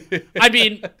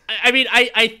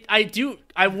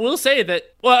will say that.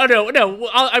 Well, no.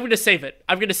 I'm going to save it.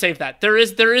 I'm going to save that. There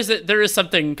is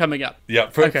something coming up. Yeah.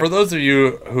 For those of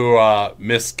you who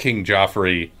miss King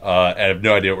Joffrey and have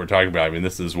no idea what we're talking about, I mean,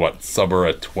 this is summer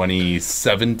of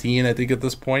 2017, I think, at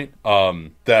this point.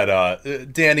 That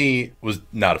Danny was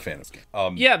not a fan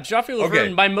of. Yeah, Joffrey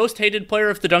Laverne, my most hated player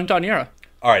of the Dunked On era.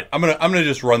 All right, I'm gonna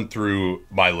just run through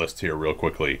my list here real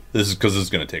quickly. This is because this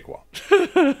is gonna take a while.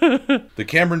 The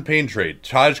Cameron Payne trade: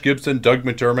 Taj Gibson, Doug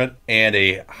McDermott, and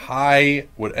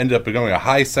what ended up becoming a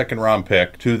high second-round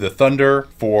pick to the Thunder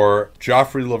for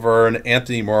Joffrey Laverne,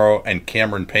 Anthony Morrow, and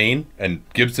Cameron Payne. And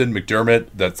Gibson, McDermott,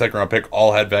 that second-round pick,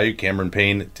 all had value. Cameron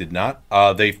Payne did not.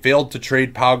 They failed to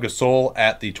trade Pau Gasol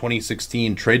at the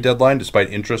 2016 trade deadline, despite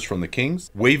interest from the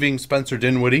Kings, waiving Spencer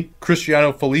Dinwiddie,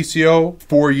 Cristiano Felicio,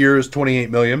 4 years,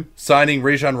 $28 million, signing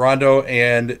Rajon Rondo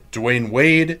and Dwayne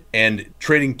Wade, and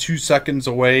trading 2 seconds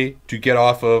away to get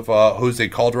off of Jose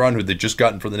Calderon, who they'd just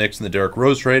gotten from the Knicks in the Derrick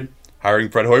Rose trade, hiring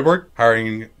Fred Hoiberg,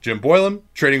 hiring Jim Boylan,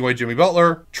 trading away Jimmy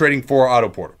Butler, trading for Otto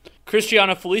Porter.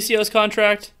 Cristiano Felicio's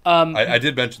contract. I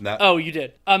did mention that. Oh, you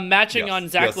did. Matching on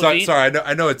Zach LaVine. Sorry,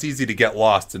 I know it's easy to get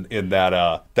lost in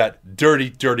that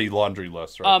dirty laundry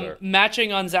list there.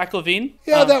 Matching on Zach LaVine.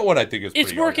 Yeah, that one I think is pretty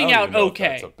it's working out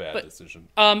okay. That's a bad decision.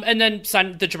 And then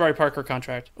signed the Jabari Parker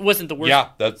contract. It wasn't the worst. Yeah,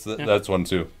 that's one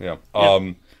too. Yeah.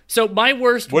 So my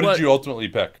worst. What did you ultimately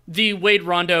pick? The Wade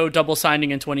Rondo double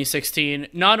signing in 2016.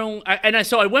 Not only,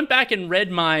 so I went back and read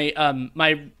my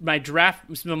my draft.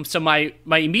 So my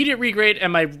immediate regrade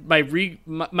and my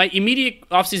immediate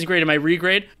offseason grade and my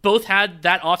regrade both had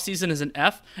that offseason as an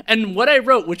F. And what I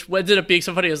wrote, which ended up being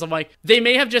so funny, is I'm like, they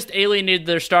may have just alienated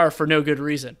their star for no good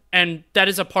reason, and that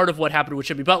is a part of what happened with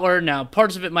Jimmy Butler. Now,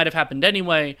 parts of it might have happened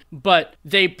anyway, but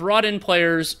they brought in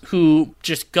players who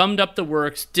just gummed up the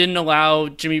works, didn't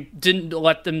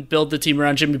let them build the team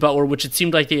around Jimmy Butler, which it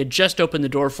seemed like they had just opened the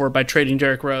door for by trading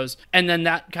Derrick Rose. And then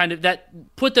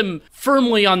that put them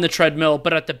firmly on the treadmill,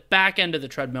 but at the back end of the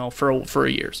treadmill for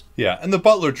years. Yeah, and the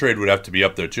Butler trade would have to be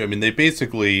up there too. I mean, they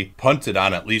basically punted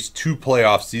on at least 2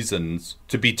 playoff seasons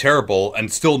to be terrible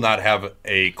and still not have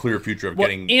a clear future of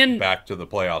getting back to the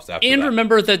playoffs after that. And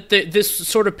remember that this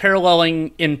sort of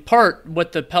paralleling in part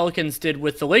what the Pelicans did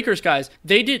with the Lakers guys.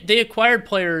 They acquired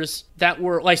players that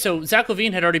were like, so Zach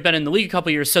LaVine had already been in the league a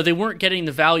couple years, so they weren't getting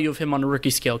the value of him on a rookie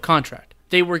scale contract.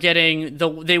 They were getting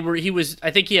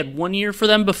I think he had 1 year for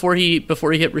them before he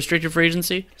hit restricted free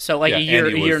agency. So like a year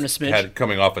and a smidge.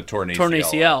 Coming off a torn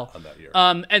ACL on that year.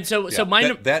 And so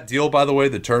that deal, by the way,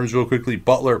 the terms real quickly: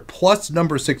 Butler plus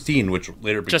number 16, which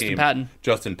later became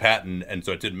Justin Patton, and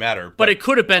so it didn't matter. But it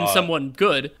could have been someone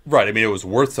good, right? I mean, it was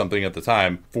worth something at the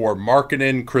time for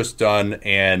Markkanen, Chris Dunn,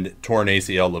 and torn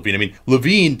ACL LaVine. I mean,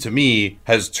 LaVine to me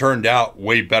has turned out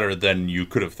way better than you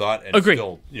could have thought, and Agreed.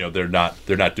 Still, they're not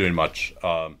doing much.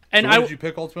 And what did you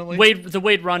pick ultimately? The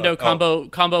Wade Rondo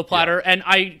combo platter, yeah. And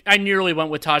I nearly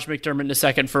went with Taj McDermott in a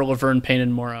second for Laverne, Payne,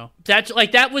 and Morrow.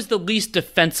 That was the least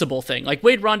defensible thing. Like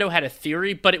Wade Rondo had a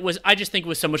theory, but I just think it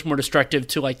was so much more destructive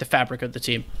to like the fabric of the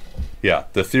team. Yeah,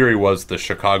 the theory was the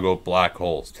Chicago black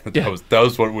holes. That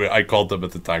was what I called them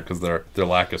at the time because their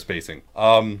lack of spacing.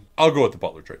 I'll go with the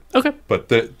Butler trade. Okay, but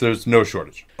there's no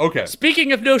shortage. Okay.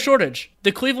 Speaking of no shortage,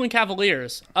 the Cleveland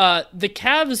Cavaliers. The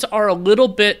Cavs are a little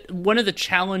bit one of the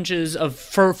challenges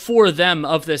for them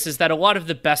of this is that a lot of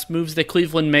the best moves that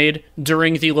Cleveland made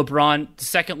during the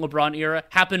second LeBron era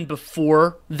happened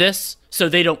before this. So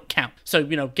they don't count. So,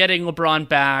 getting LeBron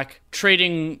back,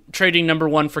 trading number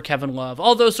 1 for Kevin Love,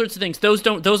 all those sorts of things, those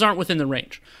aren't within the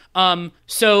range.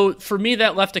 So for me,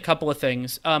 that left a couple of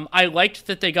things. I liked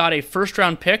that they got a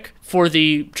first-round pick for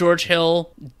the George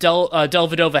Hill,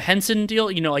 Dellavedova Henson deal.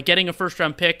 Like getting a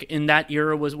first-round pick in that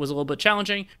era was a little bit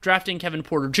challenging. Drafting Kevin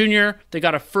Porter Jr., they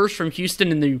got a first from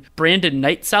Houston in the Brandon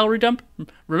Knight salary dump.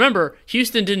 Remember,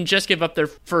 Houston didn't just give up their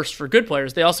first for good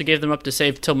players; they also gave them up to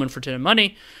save Tillman Fertitta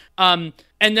money.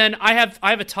 And then I have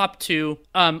a top 2.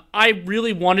 I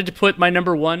really wanted to put my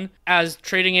number 1 as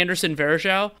trading Anderson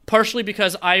Varejao, partially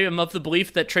because I am of the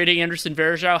belief that trading Anderson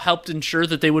Varejao helped ensure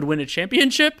that they would win a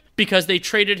championship because they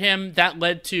traded him. That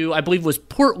led to, I believe, was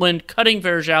Portland cutting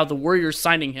Varejao, the Warriors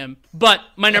signing him. But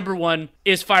my number 1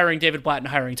 is firing David Blatt and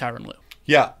hiring Tyronn Lue.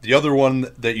 Yeah, the other one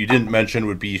that you didn't mention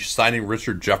would be signing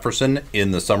Richard Jefferson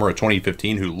in the summer of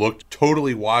 2015, who looked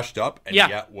totally washed up and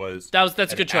yet was that's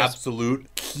a good choice. Absolute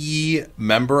key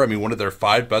member. I mean, one of their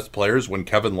 5 best players when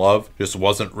Kevin Love just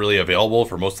wasn't really available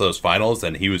for most of those finals,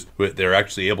 and they're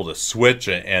actually able to switch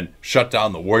and shut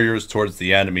down the Warriors towards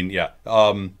the end. I mean,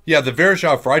 the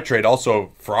Varejao Fry trade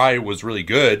also. Fry was really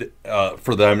good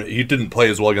for them. He didn't play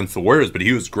as well against the Warriors, but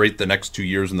he was great the next 2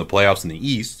 years in the playoffs in the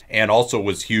East, and also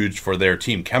was huge for their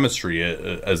team chemistry,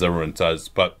 as everyone says.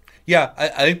 But Yeah,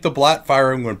 I think the Blatt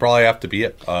firing would probably have to be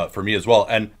it for me as well.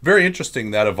 And very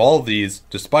interesting that of all of these,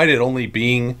 despite it only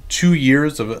being 2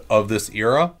 years of this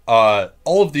era,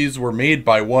 all of these were made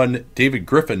by one David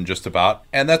Griffin just about.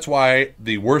 And that's why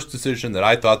the worst decision that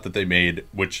I thought that they made,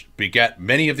 which begat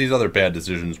many of these other bad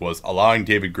decisions, was allowing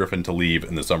David Griffin to leave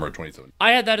in the summer of 2017.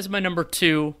 I had that as my number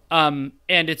 2, and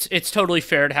it's totally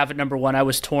fair to have it number 1. I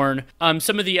was torn.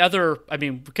 Some of the other,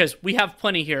 because we have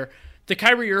plenty here. The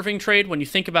Kyrie Irving trade, when you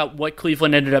think about what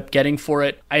Cleveland ended up getting for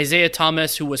it, Isaiah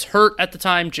Thomas, who was hurt at the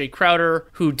time, Jay Crowder,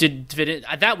 who did it,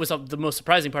 that was the most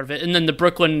surprising part of it. And then the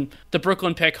Brooklyn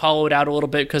pick hollowed out a little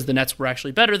bit because the Nets were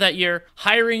actually better that year.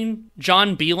 Hiring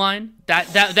John Beilein,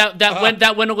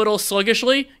 that went a little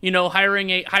sluggishly. Hiring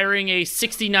a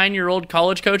 69-year-old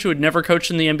college coach who had never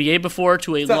coached in the NBA before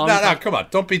to a long. No, come on,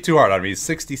 don't be too hard on me. He's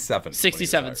 67.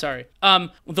 67, sorry.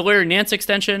 The Larry Nance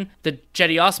extension, the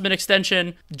Jetty Osman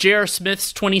extension, J.R.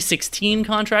 Smith's 2016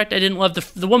 contract. I didn't love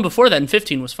the one before that in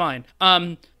 15 was fine.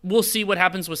 We'll see what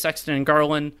happens with Sexton and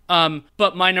Garland.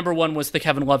 But my number 1 was the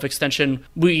Kevin Love extension.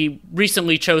 We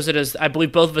recently chose it as, I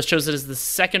believe both of us chose it as the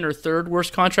second or third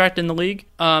worst contract in the league.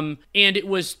 And it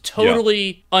was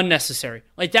totally unnecessary.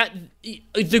 Like that,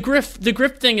 the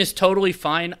Griff thing is totally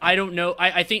fine. I don't know.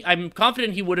 I think I'm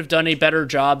confident he would have done a better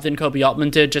job than Kobe Altman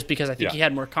did, just because I think he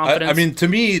had more confidence. To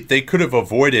me, they could have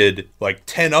avoided like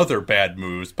 10 other bad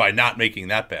moves by not making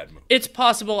that bad move. It's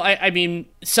possible.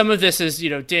 Some of this is,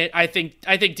 I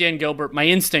think Dan Gilbert, my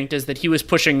instinct is that he was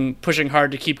pushing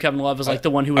hard to keep Kevin Love as like the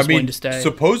one who was going to stay.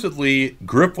 Supposedly,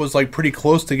 Griff was like pretty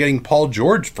close to getting Paul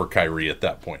George for Kyrie at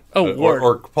that point. Oh,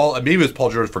 or Paul, maybe it was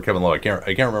Paul George for Kevin Love. I can't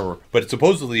remember. But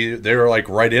supposedly they were like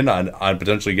right in on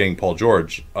potentially getting Paul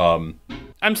George.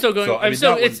 I'm still going.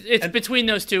 It's between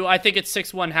those two. I think it's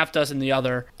 6-1, half dozen the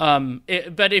other.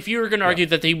 But if you were going to argue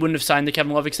that he wouldn't have signed the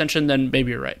Kevin Love extension, then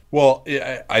maybe you're right. Well,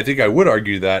 I think I would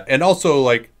argue that, and also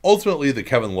like ultimately the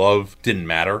Kevin Love didn't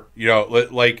matter.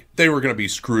 Like they were going to be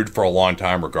screwed for a long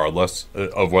time regardless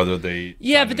of whether they.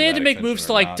 Yeah, but they had to make moves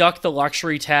to like duck the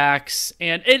luxury tax,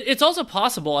 and it's also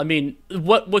possible.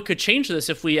 What could change this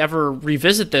if we ever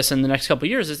revisit this in the next couple of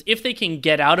years is if they can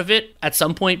get out of it at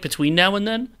some point between now and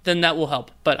then that will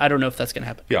help. But I don't know if that's going to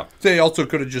happen. Yeah, they also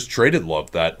could have just traded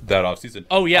Love that offseason.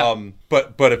 Oh yeah.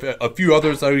 But if a few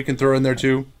others that we can throw in there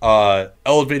too.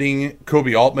 Elevating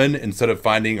Kobe Altman instead of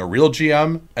finding a real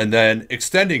GM, and then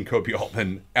extending Kobe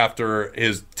Altman after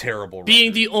his terrible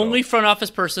being the only front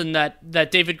office person that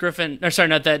David Griffin, or sorry,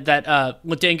 not that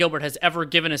Dan Gilbert has ever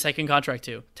given a second contract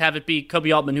to have it be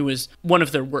Kobe Altman, who is one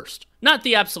of their worst. Not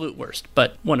the absolute worst,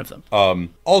 but one of them.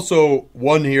 Also,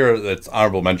 one here that's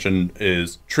honorable mention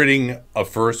is trading a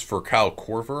first for Kyle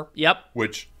Korver. Yep.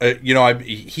 Which,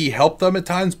 he helped them at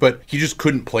times, but he just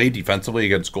couldn't play defensively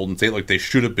against Golden State. Like, they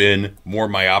should have been more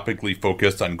myopically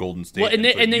focused on Golden State. Well, and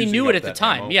they knew it at the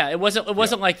time. Yeah, it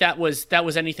wasn't like that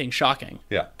was anything shocking.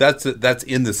 Yeah, that's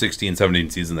in the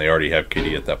 16-17 season. They already have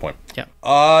KD at that point.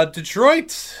 Yeah.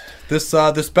 Detroit.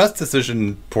 This best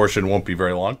decision portion won't be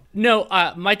very long. No,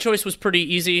 my choice was pretty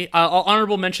easy.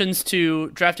 Honorable mentions to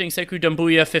drafting Sekou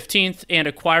Doumbouya 15th and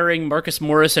acquiring Marcus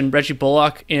Morris and Reggie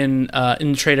Bullock in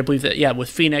the trade, I believe with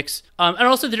Phoenix. And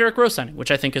also the Derrick Rose signing,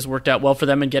 which I think has worked out well for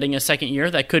them and getting a second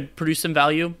year that could produce some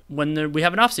value when we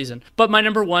have an offseason. But my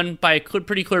number 1, by a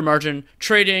pretty clear margin,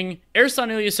 trading Ersan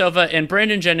Ilyasova and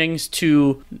Brandon Jennings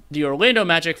to the Orlando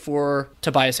Magic for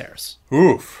Tobias Harris.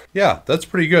 Oof. Yeah, that's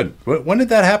pretty good. When did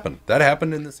that happen? That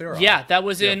happened in this era. Yeah, that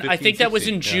was in, 15, I think that 16, was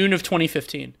in June of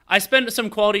 2015. I spent some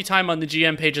quality time on the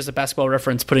GM pages of Basketball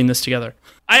Reference putting this together.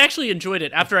 I actually enjoyed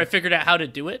it after I figured out how to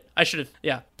do it. I should have,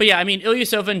 yeah. But yeah,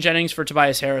 Ilyasova and Jennings for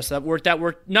Tobias Harris, that worked.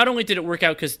 Not only did it work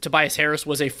out because Tobias Harris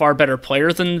was a far better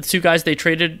player than the two guys they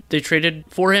traded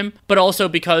for him, but also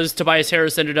because Tobias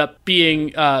Harris ended up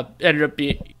being, never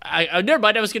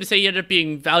mind, I was going to say he ended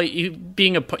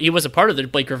up he was a part of the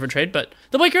Blake Griffin trade, but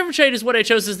the Blake Griffin trade is what I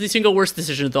chose as the single worst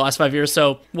decision of the last 5 years,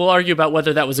 so we'll argue about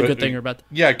whether that was a good thing or bad.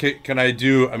 Yeah, can I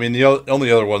do, the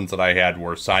only other ones that I had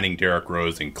were signing Derrick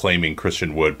Rose and claiming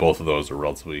Christian Wood. Both of those are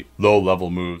relatively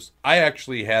low-level moves. I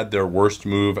actually had their worst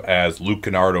move as Luke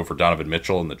Kennard over Donovan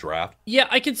Mitchell in the draft. Yeah,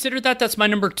 I considered that. That's my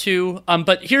number 2.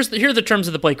 But here are the terms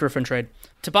of the Blake Griffin trade.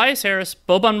 Tobias Harris,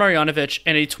 Boban Marjanovic,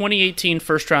 and a 2018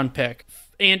 first-round pick,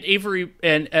 and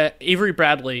Avery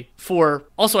Bradley for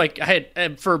also I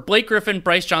had for Blake Griffin,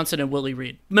 Bryce Johnson, and Willie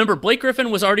Reed. Remember, Blake Griffin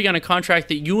was already on a contract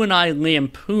that you and I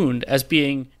lampooned as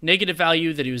being negative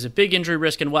value, that he was a big injury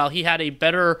risk, and while he had a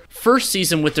better first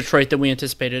season with Detroit than we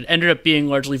anticipated, ended up being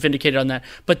largely vindicated on that.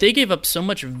 But they gave up so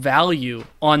much value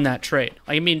on that trade.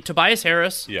 I mean, Tobias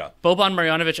Harris, Boban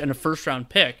Marjanovic, and a first-round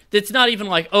pick. It's not even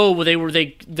like, oh, well,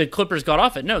 the Clippers got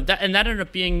off it. No, that ended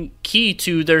up being key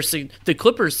to the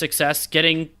Clippers' success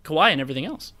getting Kawhi and everything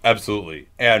else. Absolutely.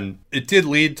 And it did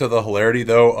lead to the hilarity,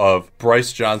 though, of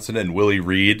Bryce Johnson and Willie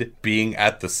Reed being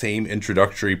at the same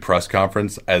introductory press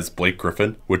conference as Blake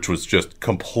Griffin, which was just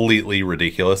completely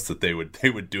ridiculous that they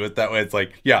would do it that way. It's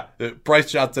like, yeah,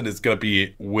 Bryce Johnson is going to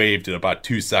be waived in about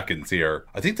 2 seconds here.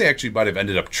 I think they actually might have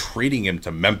ended up trading him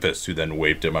to Memphis, who then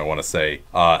waived him, I want to say.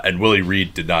 And Willie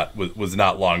Reed was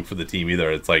not long for the team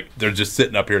either. It's like they're just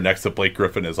sitting up here next to Blake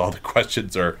Griffin as all the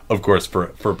questions are, of course,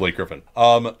 for Blake Griffin.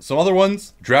 Some other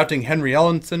ones, drafting Henry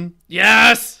Ellenson.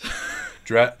 Yes!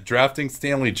 Drafting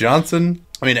Stanley Johnson.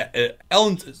 I mean,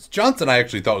 Johnson I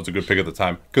actually thought was a good pick at the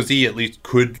time because he at least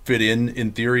could fit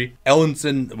in theory.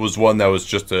 Ellenson was one that was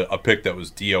just a pick that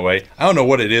was DOA. I don't know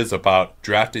what it is about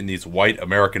drafting these white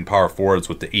American power forwards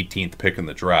with the 18th pick in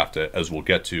the draft, as we'll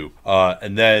get to.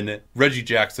 And then Reggie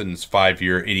Jackson's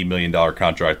 5-year, $80 million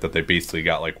contract that they basically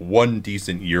got like one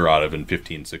decent year out of in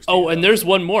 15-16. Oh, and there's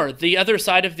one more. The other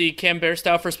side of the Cam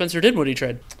Bairstow for Spencer Dinwiddie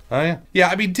trade. Oh, yeah. Yeah,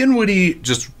 I mean, Dinwiddie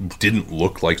just didn't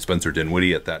look like Spencer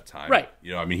Dinwiddie at that time. Right.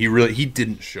 You know, I mean, he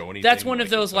didn't show anything. That's one of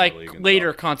those like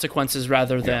later consequences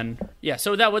rather than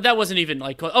So that wasn't even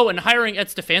like and hiring Ed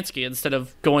Stefanski instead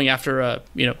of going after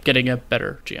getting a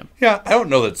better GM. Yeah, I don't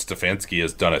know that Stefanski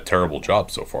has done a terrible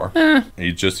job so far.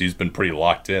 He's been pretty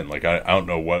locked in. Like I don't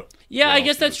know what. Yeah, I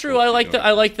guess that's true. I like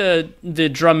the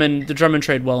Drummond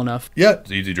trade well enough. Yeah,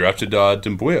 he drafted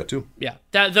Dumbuya too. Yeah,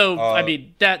 that though. I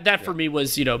mean that for me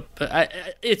was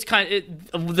it's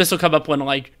this will come up when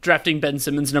like drafting Ben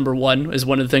Simmons number 1 is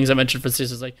one of the things I mentioned for the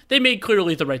season. Like they made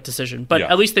clearly the right decision, but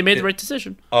at least they made the right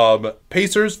decision.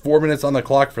 Pacers, 4 minutes on the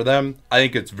clock for them. I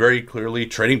think it's very clearly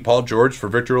trading Paul George for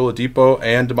Victor Oladipo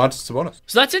and Domantas Sabonis.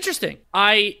 So that's interesting.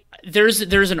 There's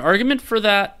an argument for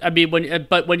that. I mean,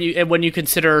 when you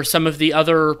consider some of the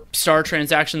other star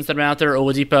transactions that are out there,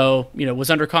 Oladipo, was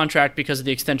under contract because of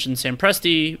the extension Sam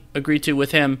Presti agreed to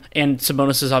with him, and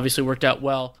Sabonis has obviously worked out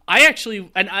well.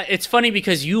 It's funny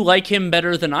because you like him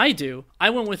better than I do. I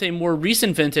went with a more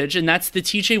recent vintage, and that's the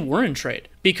T.J. Warren trade.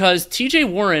 Because T.J.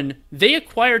 Warren, they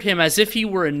acquired him as if he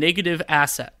were a negative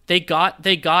asset. They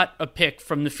got a pick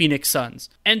from the Phoenix Suns.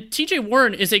 And T.J.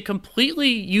 Warren is a completely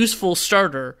useful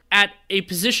starter at a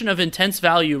position of intense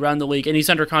value around the league, and he's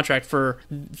under contract for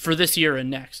this year and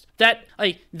next. That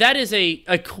is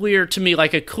a clear, to me,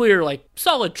 like a clear, like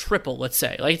solid triple, let's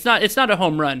say. Like it's not a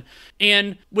home run.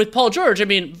 And with Paul George, I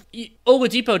mean,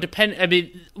 Oladipo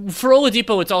for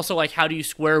Oladipo, it's also like, how do you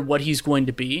square what he's going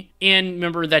to be? And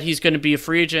remember that he's going to be a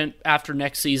free agent after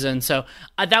next season. So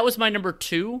that was my number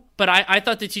 2. But I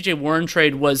thought the TJ Warren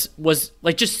trade was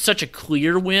like just such a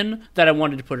clear win that I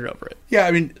wanted to put it over it. Yeah,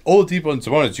 I mean, Oladipo and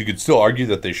Sabonis, you could still argue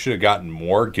that they should have gotten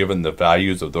more given the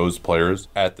values of those players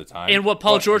at the time. And what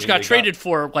Paul George got traded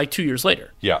for like 2 years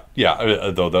later. Yeah.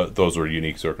 Though those were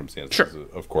unique circumstances, sure,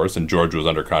 of course. And George was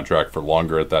under contract for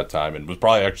longer at that time and was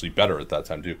probably actually better at that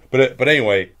time too. But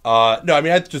anyway, no, I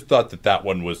mean, I just thought that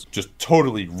one was just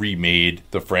totally remade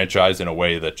the franchise in a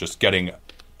way that just getting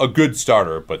a good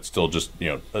starter, but still just,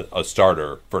 a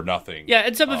starter for nothing. Yeah,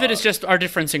 and some of it is just our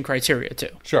difference in criteria, too.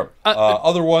 Sure.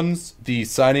 Other ones, the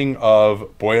signing of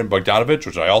Bojan Bogdanovic,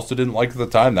 which I also didn't like at the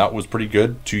time. That was pretty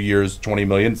good. 2 years, $20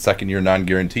 million, second year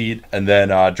non-guaranteed. And then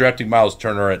drafting Miles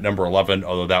Turner at number 11,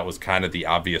 although that was kind of the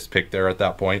obvious pick there at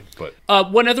that point. But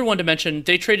one other one to mention,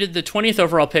 they traded the 20th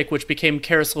overall pick, which became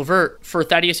Karis LeVert, for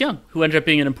Thaddeus Young, who ended up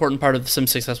being an important part of some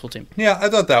successful team. Yeah, I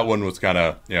thought that one was kind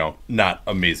of, not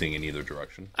amazing in either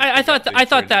direction. I thought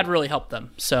that really helped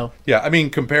them. So yeah, I mean,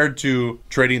 compared to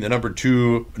trading the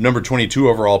number 22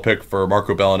 overall pick for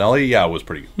Marco Bellinelli, yeah, it was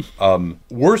pretty good.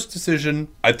 Worst decision,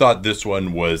 I thought this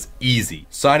one was easy.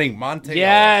 Signing Monte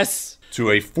Ellis to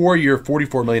a 4-year,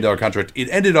 $44 million contract. It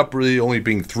ended up really only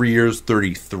being 3 years,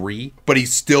 33, but he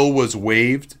still was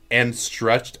waived and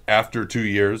stretched after 2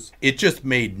 years. It just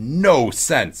made no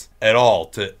sense at all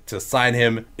to sign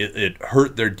him. It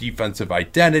hurt their defensive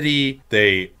identity.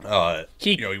 They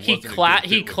he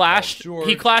clashed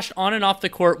on and off the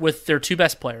court with their two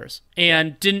best players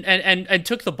and didn't and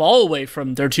took the ball away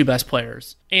from their two best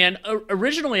players. And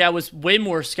originally I was way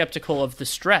more skeptical of the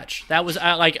stretch. That was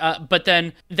but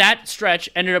then that stretch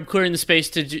ended up clearing the space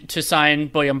to sign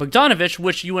Bojan Bogdanovic,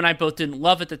 which you and I both didn't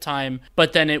love at the time,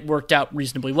 but then it worked out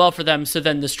reasonably well for them. So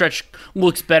then the stretch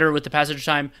looks better with the passage of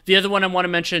time. The other one I want to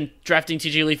mention, drafting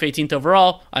TJ Leaf 18th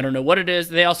overall. I don't know what it is.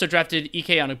 They also drafted Ike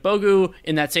Anigbogu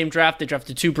in that same draft. They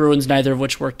drafted two Bruins, neither of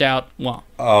which worked out well.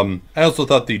 I also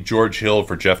thought the George Hill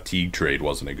for Jeff Teague trade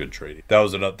wasn't a good trade. That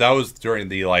was during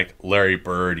the Larry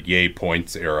Bird, yay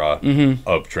points era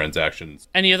of transactions.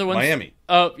 Any other ones? Miami.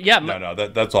 Yeah. No,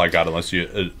 that's all I got. Unless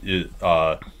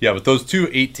but those two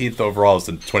 18th overalls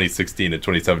in 2016 and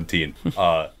 2017,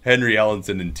 Henry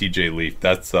Ellenson and TJ Leaf.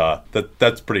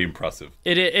 That's pretty impressive.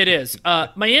 It is.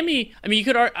 Miami. I mean, you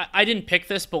could. I didn't pick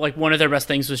this, but one of their best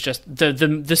things was just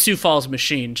the Sioux Falls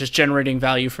machine, just generating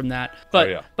value from that.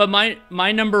 But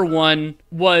my number one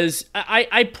was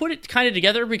I put it kind of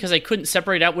together because I couldn't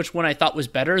separate out which one I thought was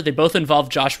better. They both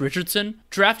involved Josh Richardson.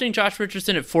 Drafting Josh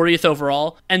Richardson at 40th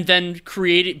overall, and then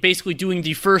basically doing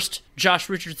the first Josh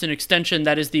Richardson extension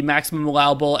that is the maximum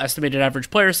allowable estimated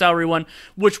average player salary one,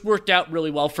 which worked out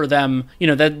really well for them.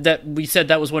 That we said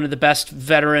that was one of the best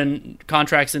veteran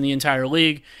contracts in the entire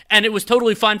league, and it was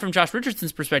totally fine from Josh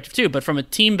Richardson's perspective too, but from a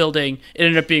team building, it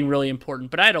ended up being really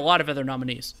important. But I had a lot of other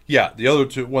nominees. Yeah, the other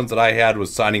two ones that I had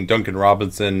was signing Duncan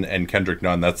Robinson and Kendrick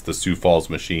Nunn. That's the Sioux Falls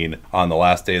machine on the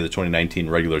last day of the 2019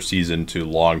 regular season to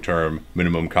long-term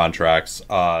minimum contracts.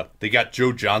 They got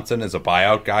Joe Johnson as a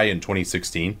buyout guy in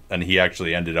 2016, and he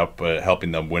actually ended up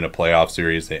helping them win a playoff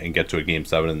series and get to a Game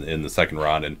 7 in the second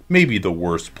round, and maybe the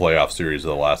worst playoff series of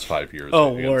the last 5 years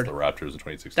against the Raptors in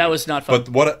 2016. That was not fun.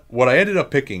 But what I ended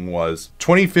up picking was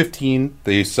 2015,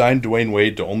 they signed Dwayne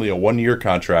Wade to only a 1-year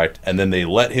contract, and then they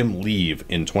let him leave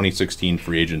in 2016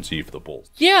 free agency for the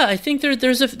Bulls. Yeah, I think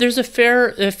there's a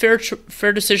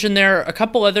fair decision there. A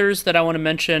couple others that I want to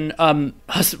mention. The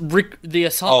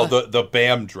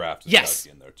Bam draft. Yes.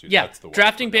 In there too. Yeah, That's the one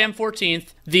drafting Bam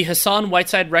 14th, the Hassan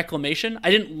Whiteside reclamation. I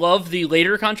didn't love the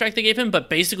later contract they gave him, but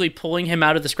basically pulling him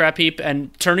out of the scrap heap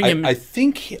and turning him. I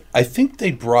think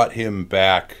they brought him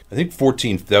back. I think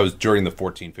 14th. That was during the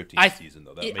 14-15 season,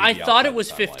 though. I thought it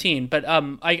was 15, but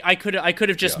I could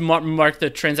have just marked the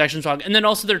transactions wrong. And then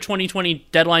also their 2020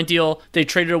 deadline deal, they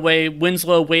traded away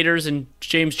Winslow, Waiters, and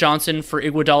James Johnson for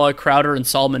Iguodala, Crowder, and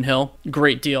Solomon Hill.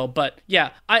 Great deal, but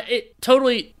yeah,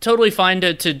 totally fine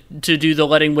to do the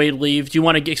letting Wade leave. Do you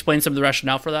want to explain some of the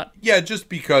rationale for that? Yeah, just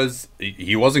because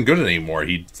he wasn't good anymore.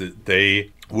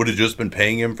 They would have just been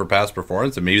paying him for past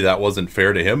performance, and maybe that wasn't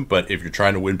fair to him. But if you're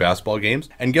trying to win basketball games,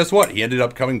 and guess what? He ended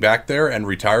up coming back there and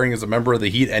retiring as a member of the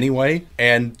Heat anyway,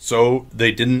 and so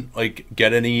they didn't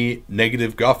get any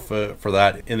negative guff for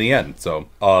that in the end. So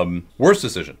worst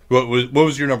decision. What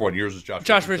was your number one? Yours was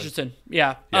Josh Richardson.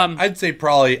 Yeah. I'd say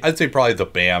probably the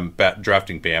Bam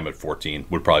drafting Bam at 14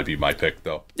 would probably be my pick,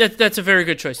 though. That's a very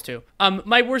good choice too.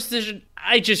 My worst decision,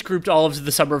 I just grouped all of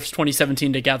the suburbs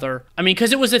 2017 together. I mean,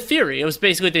 because it was a theory. It was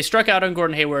basically they struck out on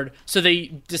Gordon Hayward, so they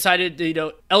decided,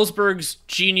 Ellsberg's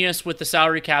genius with the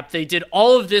salary cap. They did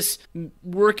all of this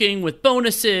working with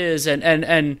bonuses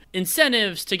and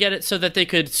incentives to get it so that they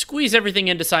could squeeze everything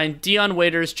in to sign Dion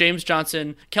Waiters, James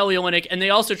Johnson, Kelly Olynyk, and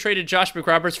they also traded Josh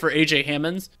McRoberts for AJ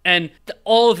Hammonds. And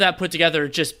all of that put together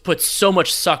just puts so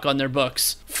much suck on their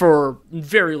books for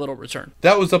very little return.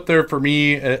 That was up there for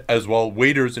me as well.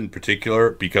 Waiters in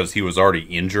particular, because he was already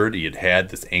injured. He had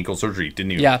this ankle surgery. He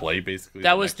didn't even play basically.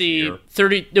 That was the year.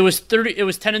 30. It was 30. It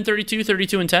was 10 and 32,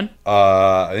 32 and 10.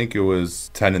 I think it was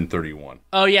 10 and 31.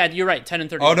 Oh yeah, you're right. 10 and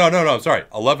 31. Oh no, sorry.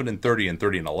 11 and 30 and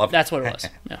 30 and 11. That's what it was.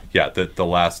 Yeah. Yeah. The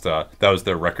last that was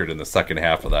their record in the second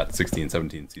half of that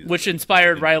 16-17 season, which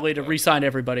inspired Riley to re-sign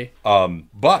everybody.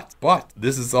 But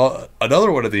this is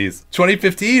another one of these.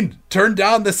 2015 turned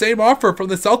down the same offer from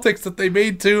the Celtics that they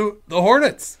made to the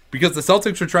Hornets, because the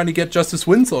Celtics were trying to get Justice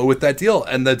Winslow with that deal,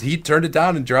 and the Heat turned it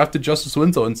down and drafted Justice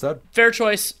Winslow instead. Fair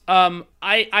choice.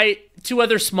 I two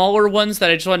other smaller ones that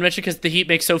I just want to mention because the Heat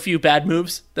make so few bad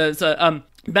moves. That's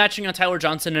matching on Tyler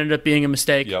Johnson ended up being a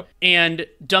mistake. Yep. And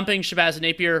dumping Shabazz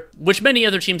Napier, which many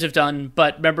other teams have done,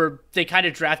 but remember, they kind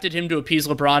of drafted him to appease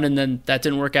LeBron, and then that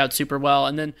didn't work out super well.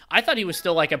 And then I thought he was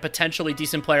still a potentially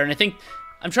decent player, and I think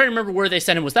I'm trying to remember where they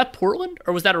sent him. Was that Portland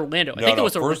or was that Orlando? I think it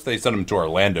was first they sent him to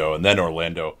Orlando, and then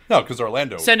Orlando. No, because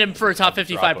Orlando sent him for a top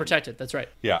 55 protected. That's right.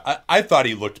 Yeah, I thought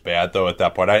he looked bad though at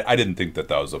that point. I didn't think that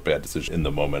was a bad decision in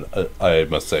the moment. I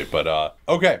must say, but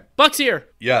okay. Bucks here.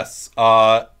 Yes.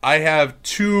 I have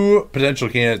two potential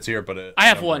candidates here, but I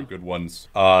have one. Good ones.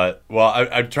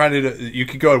 I'm trying to. You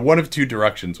could go in one of two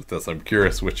directions with this. I'm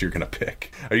curious which you're going to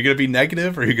pick. Are you going to be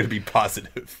negative or are you going to be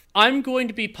positive? I'm going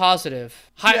to be positive.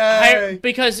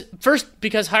 Because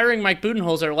hiring Mike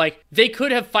Budenholzer, like, they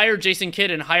could have fired Jason Kidd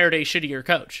and hired a shittier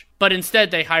coach. But instead,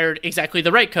 they hired exactly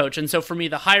the right coach. And so for me,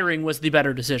 the hiring was the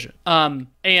better decision.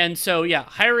 And so, yeah,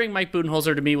 hiring Mike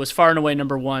Budenholzer to me was far and away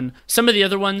number one. Some of the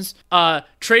other ones,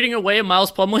 trading away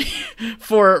Miles Plumlee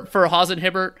for Haas and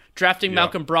Hibbert, drafting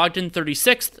Malcolm Brogdon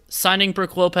 36th, signing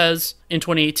Brook Lopez in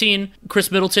 2018,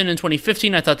 Chris Middleton in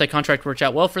 2015. I thought that contract worked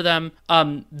out well for them.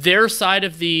 Their side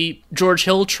of the George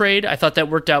Hill trade, I thought that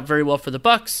worked out very well for the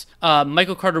Bucks.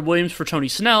 Michael Carter-Williams for Tony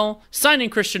Snell, signing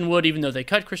Christian Wood, even though they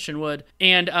cut Christian Wood.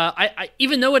 And I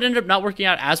even though it ended up not working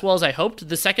out as well as I hoped,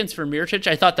 the seconds for Mirotic,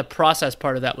 I thought the process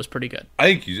part of that was pretty good.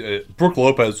 I think Brook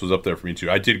Lopez was up there for me too.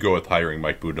 I did go with hiring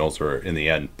Mike Budenholzer in the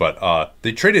end, but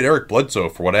they traded Eric Bledsoe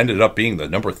for what ended up being the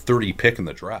number 30 pick in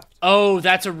the draft. Oh,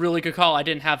 that's a really good call. I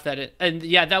didn't have that. And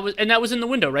yeah, that was in the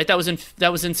window, right? That was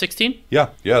in 16? Yeah,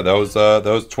 that was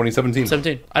 2017.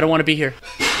 17. I don't want to be here.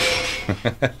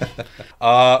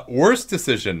 Worst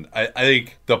decision. I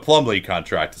think the Plumlee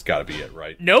contract has got to be it,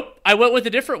 right? Nope. I went with a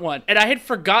different one. And I had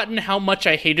forgotten how much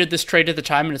I hated this trade at the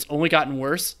time, and it's only gotten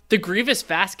worse. The Grievous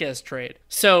Vasquez trade.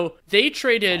 So they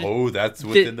traded... Oh, that's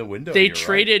within the window. They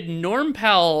traded Norm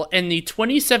Powell and the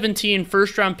 2017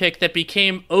 first-round pick that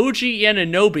became OG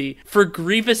Anunoby for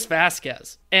Grievous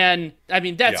Vasquez. And, I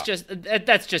mean, that's just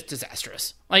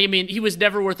disastrous. Like, I mean, he was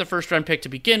never worth a first-round pick to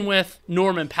begin with.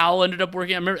 Norman Powell ended up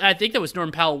working. I think that was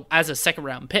Norman Powell as a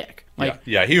second-round pick. Like,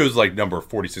 he was like number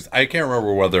 46. I can't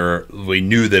remember whether we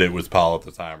knew that it was Powell at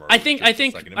the time. Or I think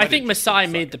Masai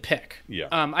made the pick. Yeah.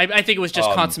 I think it was just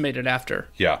consummated after.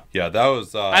 Yeah. That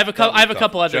was. I have a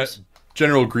couple others.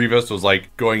 General Grievous was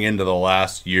like going into the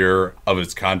last year of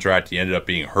his contract. He ended up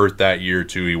being hurt that year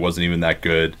too. He wasn't even that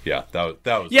good. Yeah, that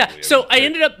was. Yeah, so I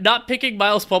ended up not picking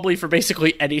Miles Plumlee for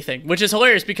basically anything, which is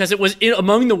hilarious because it was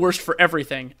among the worst for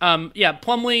everything.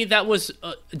 Plumlee. That was.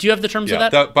 Do you have the terms of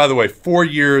that? By the way, 4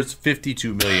 years,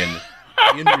 $52 million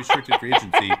in restricted free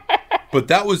agency. But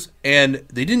that was, and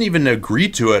they didn't even agree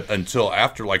to it until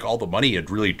after like all the money had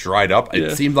really dried up.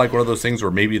 It seemed like one of those things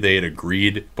where maybe they had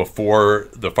agreed before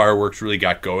the fireworks really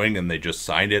got going, and they just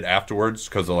signed it afterwards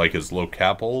because of like his low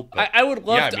cap hold. I would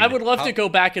love to go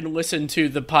back and listen to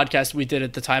the podcast we did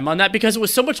at the time on that because it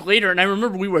was so much later, and I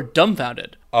remember we were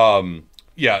dumbfounded.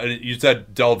 Yeah, you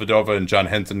said Dellavedova and John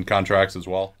Henson contracts as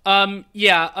well.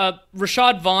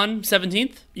 Rashad Vaughn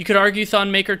 17th. You could argue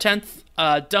Thon Maker 10th.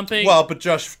 Dumping. Well, but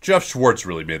Jeff Schwartz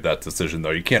really made that decision,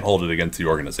 though. You can't hold it against the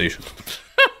organization.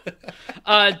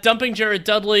 Dumping Jared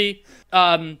Dudley.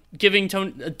 Giving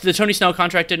the Tony Snell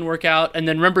contract didn't work out, and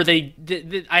then remember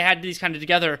I had these kind of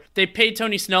together. They paid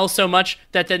Tony Snell so much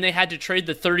that then they had to trade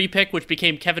the 30 pick, which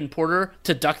became Kevin Porter,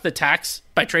 to duck the tax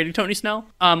by trading Tony Snell.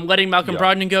 Letting Malcolm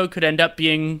Brogdon go could end up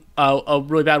being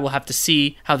really bad. We'll have to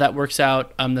see how that works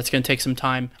out. That's going to take some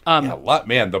time.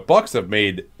 The Bucks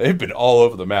they've been all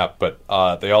over the map, but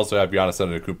they also have Giannis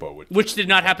Antetokounmpo, which did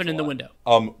not happen in the window.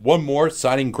 One more,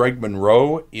 signing Greg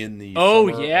Monroe in the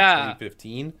summer of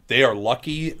 2015. They are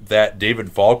lucky that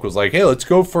David Falk was like, hey, let's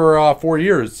go for 4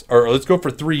 years, or let's go for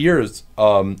 3 years.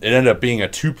 It ended up being a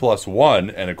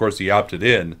 2+1, and of course he opted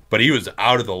in, but he was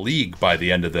out of the league by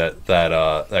the end of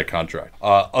that contract.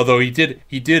 Although he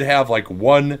did have like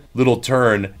one little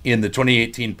turn in the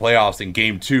 2018 playoffs in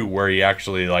Game 2 where he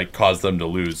actually like caused them to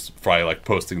lose, probably like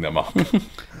posting them up.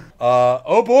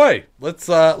 Oh boy, let's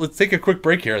take a quick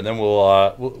break here, and then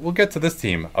we'll get to this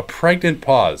team. A pregnant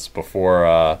pause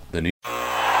before the new.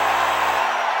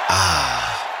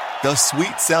 The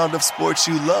sweet sound of sports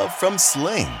you love from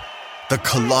Sling. The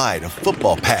collide of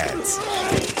football pads.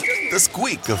 The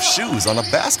squeak of shoes on a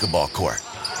basketball court.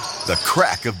 The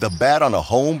crack of the bat on a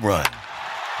home run.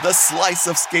 The slice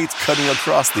of skates cutting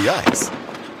across the ice.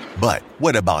 But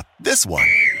what about this one?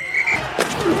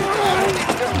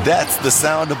 That's the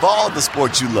sound of all the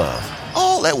sports you love,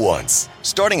 all at once.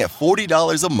 Starting at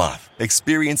 $40 a month.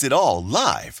 Experience it all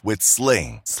live with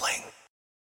Sling.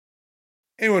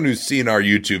 Anyone who's seen our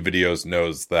YouTube videos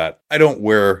knows that I don't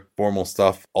wear formal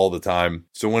stuff all the time.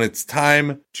 So when it's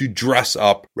time to dress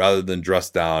up rather than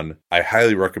dress down, I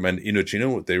highly recommend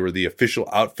Indochino. They were the official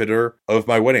outfitter of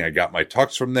my wedding. I got my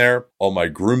tux from there. All my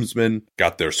groomsmen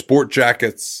got their sport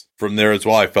jackets from there as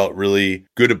well. I felt really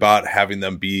good about having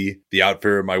them be the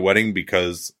outfitter of my wedding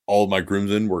because all of my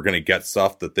groomsmen were going to get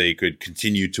stuff that they could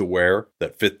continue to wear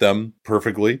that fit them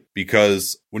perfectly.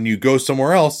 Because when you go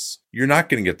somewhere else, you're not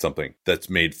going to get something that's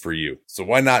made for you. So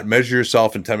why not measure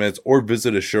yourself in 10 minutes or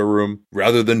visit a showroom room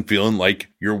rather than feeling like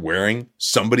you're wearing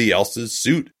somebody else's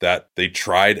suit that they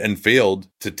tried and failed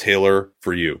to tailor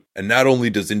for you. And not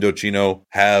only does Indochino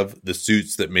have the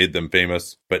suits that made them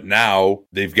famous, but now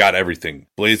they've got everything.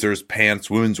 Blazers, pants,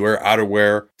 women's wear,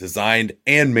 outerwear, designed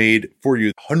and made for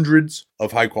you. Hundreds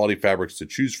of high quality fabrics to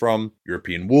choose from.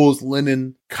 European wools,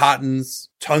 linen, cottons,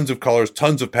 tons of colors,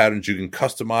 tons of patterns. You can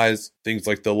customize things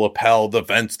like the lapel, the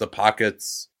vents, the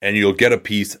pockets, and you'll get a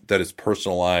piece that is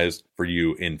personalized for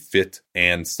you in fit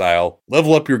and style.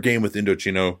 Level up your game with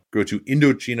Indochino. Go to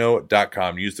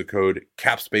Indochino.com. Use the code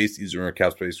CAPSPACE. Use the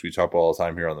CAPSPACE. We talk about all the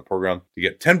time here on the program to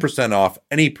get 10% off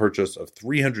any purchase of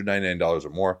 $399 or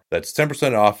more. That's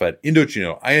 10% off at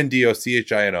Indochino,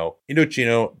 Indochino,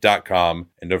 Indochino.com.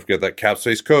 And don't forget that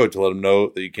CAPSPACE code to let them know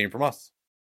that you came from us.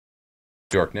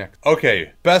 York Nick.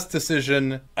 Okay, best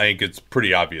decision. I think it's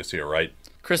pretty obvious here, right?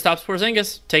 Kristaps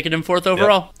Porzingis, taking him 4th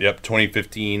overall. Yep,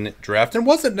 2015 draft. And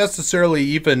wasn't necessarily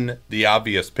even the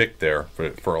obvious pick there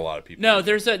for a lot of people. No,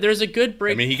 there's a good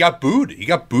break. I mean, he got booed. He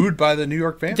got booed by the New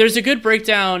York fans. There's a good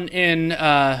breakdown in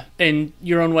Yaron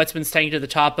Wetzman's Tank to the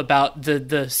Top about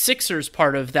the Sixers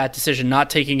part of that decision,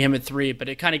 not taking him at 3, but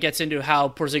it kind of gets into how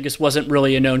Porzingis wasn't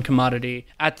really a known commodity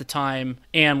at the time,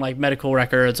 and like medical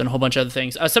records and a whole bunch of other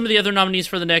things. Some of the other nominees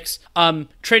for the Knicks,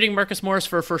 trading Marcus Morris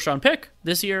for a first-round pick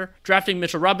this year, drafting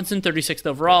Mitchell Robinson, 36th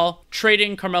overall,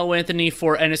 trading Carmelo Anthony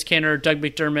for Enes Kanter, Doug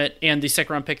McDermott, and the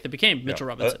second-round pick that became Mitchell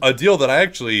Robinson. A deal that I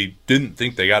actually didn't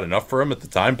think they got enough for him at the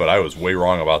time, but I was way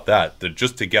wrong about that.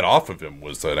 Just to get off of him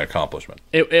was an accomplishment.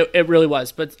 It really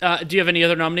was. But do you have any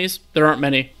other nominees? There aren't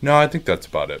many. No, I think that's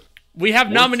about it. We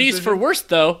have nominees for worst,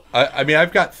 though. I mean,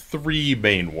 I've got 3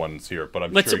 main ones here,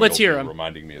 but let's hear them.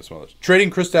 Reminding me as well.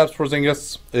 Trading Kristaps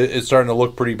Porzingis is starting to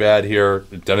look pretty bad here.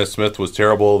 Dennis Smith was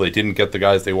terrible. They didn't get the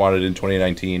guys they wanted in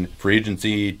 2019. Free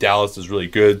agency, Dallas is really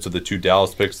good, so the 2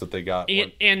 Dallas picks that they got.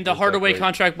 And the Hardaway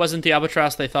contract wasn't the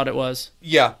albatross they thought it was.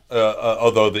 Yeah,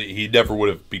 although he never would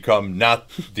have become not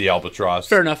the albatross.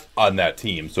 Fair enough. On that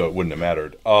team, so it wouldn't have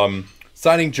mattered.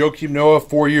 Signing Joakim Noah,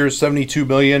 4 years, $72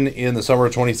 million in the summer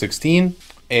of 2016,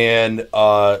 and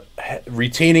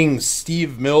retaining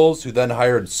Steve Mills, who then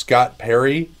hired Scott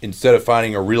Perry instead of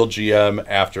finding a real GM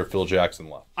after Phil Jackson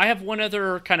left. I have one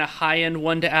other kind of high-end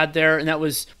one to add there, and that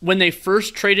was when they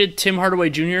first traded Tim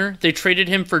Hardaway Jr., they traded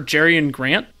him for Jerian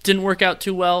Grant. Didn't work out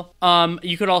too well.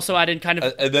 You could also add in kind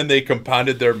of... and then they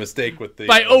compounded their mistake with the...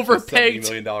 By overpaying... $70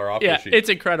 million offer sheet. Yeah, it's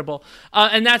incredible.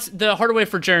 And that's... The Hardaway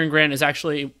for Jerian Grant is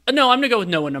actually... No, I'm going to go with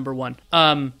Noah number 1.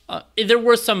 There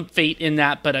was some fate in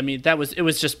that, but I mean, it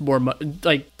was just more...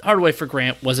 Like, Hardaway for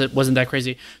Grant wasn't that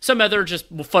crazy. Some other just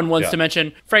fun ones to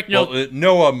mention. Frank Noah...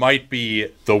 Noah might be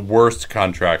the worst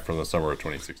contract from the summer of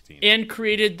 2016. And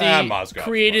created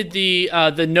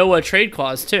the Noah trade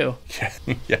clause, too. Yeah,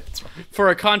 that's right. For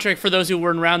a contract, for those who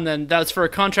weren't around then, that's for a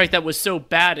contract that was so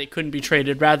bad it couldn't be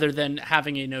traded, rather than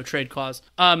having a no trade clause.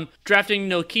 Drafting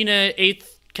Ntilikina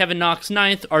 8th, Kevin Knox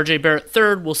 9th, RJ Barrett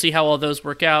 3rd. We'll see how all those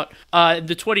work out. I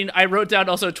wrote down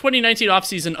also 2019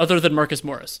 offseason other than Marcus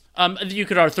Morris. You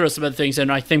could throw some other things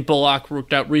in. I think Bullock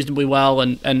worked out reasonably well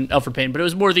and Elfrid Payton, but it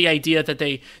was more the idea that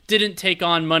they didn't take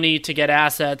on money to get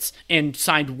assets and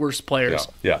signed worse players.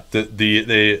 Yeah.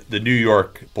 The New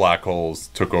York Black Holes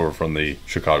took over from the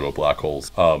Chicago Black Holes.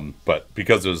 But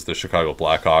because it was the Chicago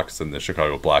Blackhawks and the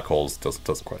Chicago Black Holes,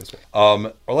 doesn't quite as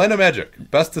well. Orlando Magic,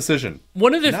 best decision.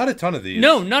 Not a ton of these.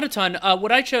 No, not a ton.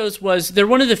 What I chose was they're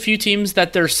one of the few teams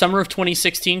that their summer of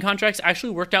 2016 contracts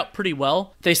actually worked out pretty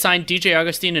well. They signed DJ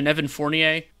Augustin and Evan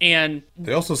Fournier, and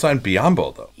they also signed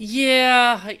Biyombo, though.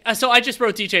 Yeah, so I just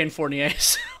wrote DJ and Fournier.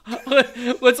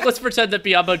 let's pretend that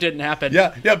Biyombo didn't happen.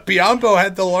 Yeah. Biyombo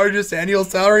had the largest annual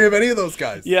salary of any of those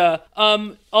guys. Yeah.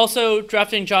 Also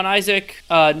drafting John Isaac,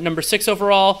 number 6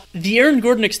 overall. The Aaron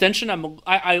Gordon extension,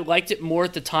 I liked it more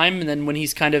at the time, and then when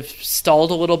he's kind of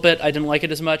stalled a little bit, I didn't like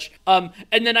it as much. And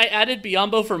then I added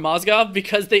Biyombo for Mozgov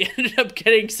because they ended up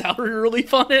getting salary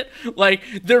relief on it. Like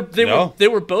they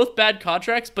were both bad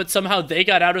contracts, but somehow they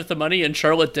got out of the money and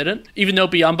Charlotte didn't. Even though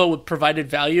Biyombo provided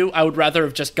value, I would rather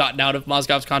have just gotten out of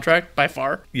Mozgov's contract by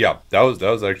far. Yeah, that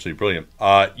was actually brilliant.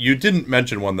 You didn't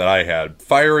mention one that I had: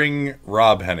 firing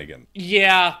Rob Hennigan.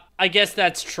 Yeah, I guess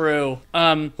that's true.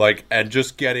 And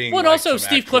just getting. Well, also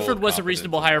Steve Clifford was a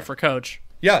reasonable hire for coach.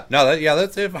 Yeah,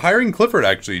 that's it. Hiring Clifford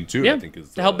actually too. Yeah, I think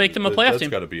is to help make them a playoff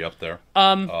team. That's got to be up there.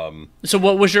 So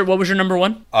what was your number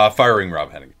 1? Firing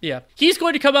Rob Hennigan. Yeah, he's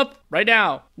going to come up right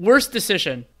now. Worst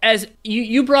decision. As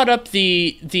you brought up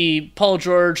the Paul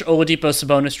George Oladipo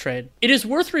Sabonis trade, it is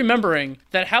worth remembering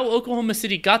that how Oklahoma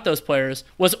City got those players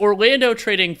was Orlando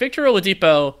trading Victor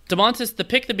Oladipo, DeMontis, the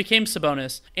pick that became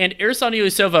Sabonis, and Ersan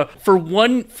Ilyasova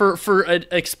for an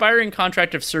expiring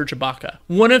contract of Serge Ibaka.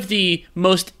 One of the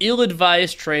most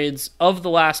ill-advised trades of the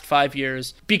last 5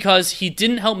 years, because he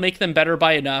didn't help make them better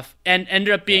by enough, and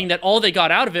ended up being that all they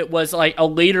got out of it was like a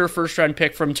later first-round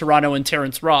pick from Toronto and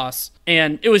Terrence Ross.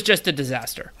 And it was just a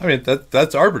disaster. I mean,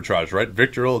 that's arbitrage, right?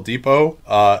 Victor Oladipo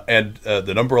and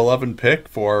the number 11 pick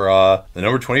for the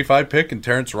number 25 pick and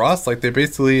Terrence Ross. Like, they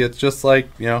basically, it's just like,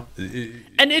 you know,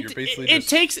 and it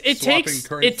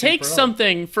takes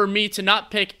something for me to not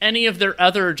pick any of their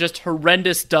other just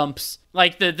horrendous dumps.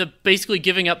 Like the basically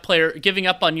giving up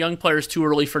on young players too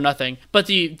early for nothing. But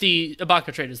the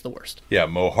Ibaka trade is the worst. Yeah,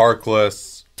 Mo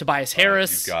Harkless. Tobias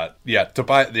Harris.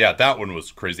 That one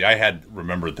was crazy. I had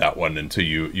remembered that one until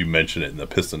you mentioned it in the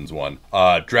Pistons one.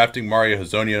 Drafting Mario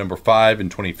Hezonja number 5 in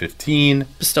 2015.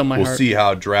 Still my heart. We'll see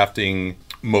how drafting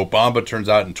Mo Bamba turns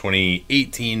out in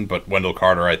 2018, but Wendell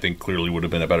Carter, I think, clearly would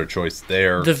have been a better choice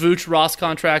there. The Vooch Ross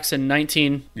contracts in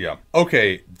 19. Yeah.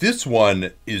 Okay, this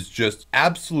one is just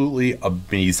absolutely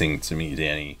amazing to me,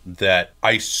 Danny, that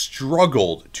I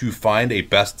struggled to find a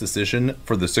best decision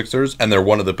for the Sixers, and they're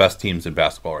one of the best teams in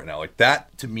basketball right now. Like,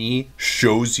 that, to me,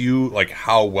 shows you, like,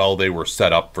 how well they were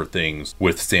set up for things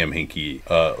with Sam Hinkie,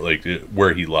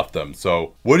 where he left them.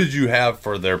 So, what did you have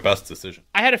for their best decision?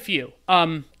 I had a few.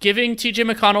 Giving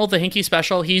TJ McConnell the Hinkie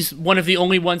special, he's one of the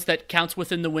only ones that counts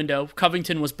within the window.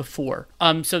 Covington was before.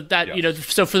 So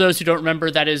for those who don't remember,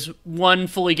 that is one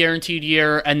fully guaranteed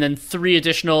year and then 3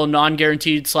 additional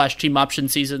non-guaranteed / team option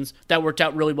seasons. That worked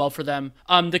out really well for them.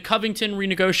 The Covington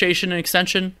renegotiation and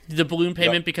extension, the balloon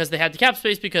payment because they had the cap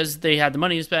space, because they had the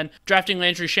money to spend. Drafting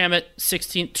Landry Shamet,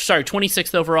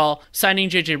 26th overall. Signing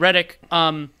JJ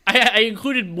Redick. I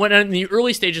included one in the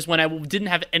early stages when I didn't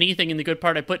have anything in the good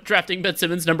part. I put drafting Ben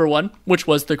Simmons number 1, which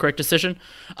was the correct decision.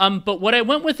 But what I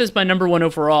went with as my number 1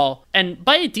 overall, and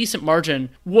by a decent margin,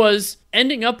 was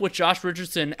ending up with Josh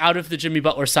Richardson out of the Jimmy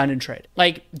Butler sign and trade.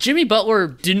 Like, Jimmy Butler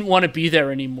didn't want to be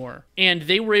there anymore, and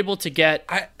they were able to get...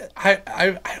 I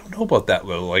don't know about that,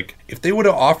 though. Like, if they would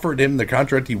have offered him the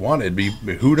contract he wanted,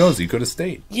 who knows? He could have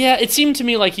stayed. Yeah, it seemed to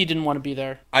me like he didn't want to be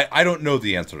there. I don't know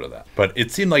the answer to that, but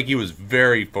it seemed like he was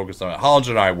very focused on it. Hollins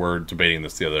and I were debating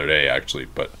this the other day, actually,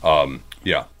 but...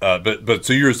 Yeah, but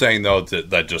so you were saying, though,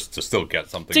 that just to still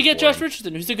get something to get Josh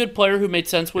Richardson, who's a good player who made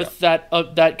sense with that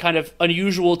kind of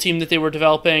unusual team that they were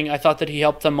developing. I thought that he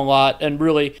helped them a lot and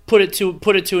really put it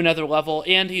to another level.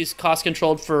 And he's cost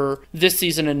controlled for this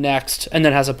season and next, and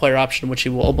then has a player option which he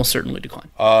will almost certainly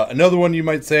decline. Another one you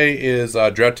might say is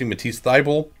drafting Matisse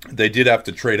Thybulle. They did have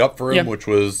to trade up for him, which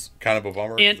was kind of a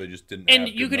bummer because they just didn't. And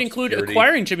you could include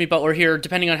acquiring Jimmy Butler here,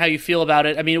 depending on how you feel about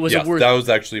it. I mean, it was that was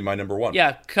actually my number 1.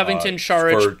 Yeah, Covington,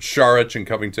 Saric. For Saric and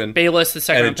Covington. Bayless, the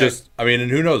second round pick.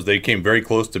 And who knows? They came very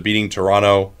close to beating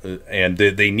Toronto, and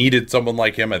they needed someone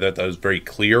like him. I thought that was very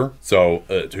clear. So,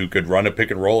 who could run a pick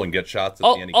and roll and get shots at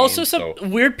the end of also, games.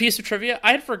 some weird piece of trivia.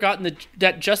 I had forgotten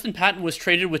that Justin Patton was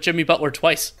traded with Jimmy Butler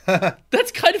twice.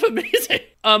 That's kind of amazing.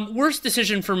 Worst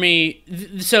decision for me.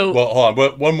 Well, hold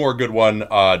on. One more good one.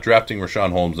 Drafting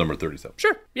Richaun Holmes, number 37.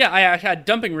 Sure. Yeah, I had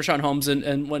dumping Richaun Holmes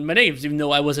and when my names, even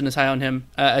though I wasn't as high on him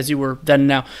as you were then and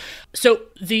now. So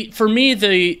for me,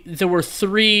 there were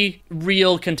 3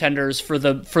 real contenders for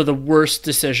the worst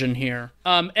decision here.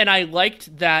 And I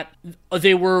liked that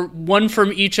they were one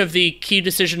from each of the key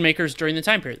decision makers during the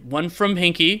time period. One from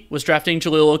Hinkie was drafting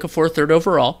Jahlil Okafor 3rd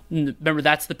overall. Remember,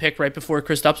 that's the pick right before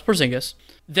Kristaps Porzingis.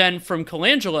 Then from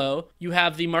Colangelo, you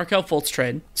have the Markelle Fultz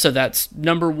trade. So that's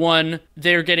number 1.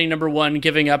 They're getting number 1,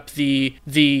 giving up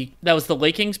that was the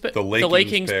Lake Kings pick. The Lake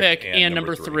Kings pick and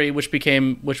number 3,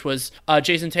 which was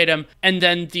Jason Tatum. And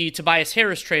then the Tobias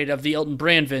Harris trade of the Elton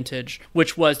Brand vintage,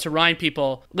 which was, to remind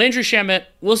people, Landry Shamet,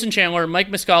 Wilson Chandler, Mike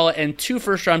Muscala, and 2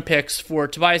 first-round picks for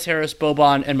Tobias Harris,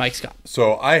 Boban, and Mike Scott.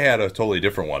 So I had a totally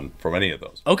different one from any of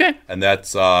those. Okay. And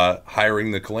that's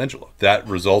hiring the Colangelo. That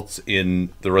results in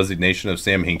the resignation of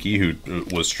Sam Hinkie,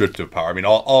 who was stripped of power. I mean,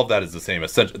 all of that is the same.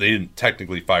 Essentially, they didn't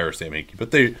technically fire Sam Hinkie, but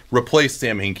they replaced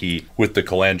Sam Hinkie with the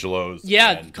Colangelos.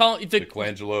 Yeah, the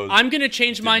Colangelos. I'm going to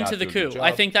change mine to the coup.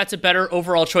 I think that's a better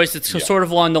overall choice. It's sort of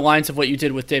along the lines of what you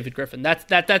did with David Griffin.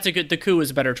 That's a good. The coup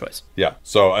is a better choice. Yeah.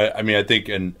 So I think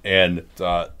and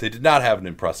they did not have an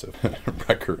impressive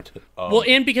record.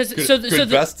 And because could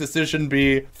best decision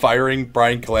be firing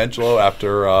Brian Colangelo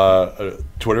after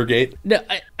Twittergate? No,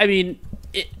 I mean.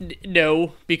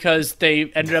 No, because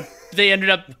they ended up they ended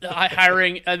up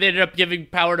hiring. They ended up giving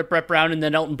power to Brett Brown and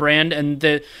then Elton Brand.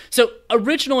 So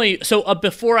originally,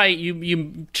 before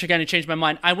you kind of changed my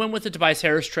mind, I went with the Tobias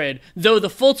Harris trade. Though the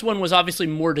Fultz one was obviously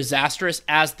more disastrous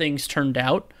as things turned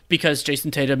out, because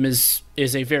Jason Tatum is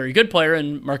a very good player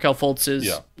and Markelle Fultz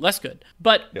is less good.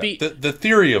 But the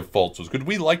theory of Fultz was good.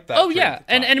 We liked that. Oh yeah,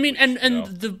 and I mean, and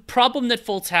the problem that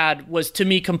Fultz had was, to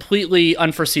me, completely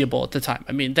unforeseeable at the time.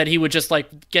 I mean, that he would just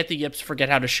like get the yips, forget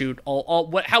how to shoot,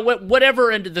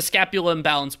 whatever, and the scapula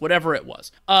imbalance, whatever it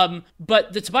was.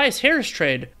 But the Tobias Harris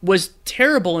trade was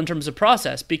terrible in terms of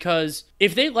process, because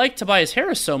if they liked Tobias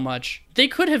Harris so much, they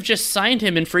could have just signed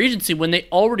him in free agency when they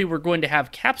already were going to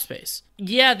have cap space.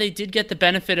 Yeah, they did get the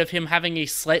benefit of him having a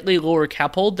slightly lower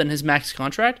cap hold than his max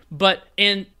contract, but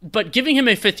giving him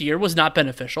a fifth year was not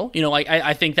beneficial. You know,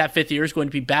 I think that fifth year is going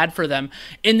to be bad for them.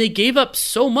 And they gave up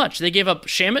so much. They gave up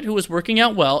Shamet, who was working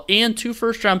out well, and 2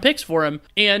 first-round picks for him.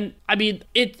 And I mean,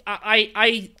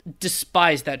 I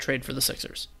despise that trade for the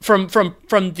Sixers. From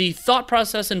the thought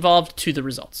process involved to the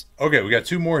results. Okay, we got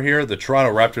 2 more here. The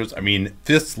Toronto Raptors. I mean,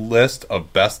 this list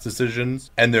of best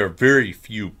decisions, and there are very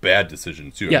few bad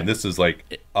decisions too. Yeah. I mean, this is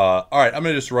like, all right, I'm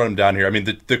going to just run them down here. I mean,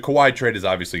 the Kawhi trade has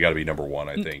obviously got to be number 1,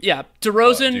 I think. Yeah,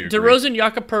 DeRozan,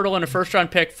 Jakob Poeltl, and a first-round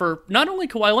pick for not only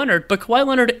Kawhi Leonard, but Kawhi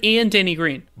Leonard and Danny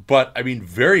Green. But, I mean,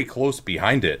 very close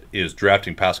behind it is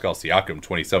drafting Pascal Siakam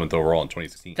 27th overall in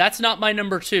 2016. That's not my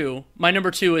number 2. My number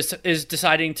 2 is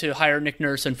deciding to hire Nick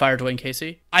Nurse and fire Dwayne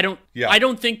Casey. I don't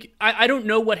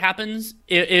know what happens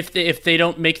if they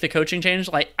don't make the coaching change.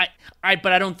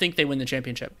 But I don't think they win the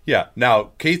championship. Yeah.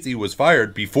 Now, Casey was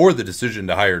fired before the decision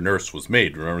to hire Nurse was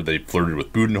made. Remember, they flirted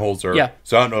with Budenholzer. Yeah.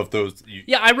 So I don't know if those.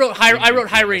 I wrote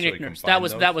hiring Nick Nurse. That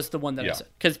was the one that I said,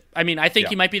 because I mean, I think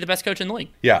he might be the best coach in the league.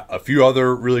 Yeah. A few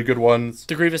other really good ones.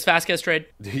 The Grievous Vasquez trade.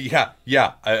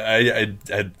 Yeah. I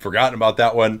had forgotten about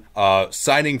that one.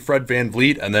 Signing Fred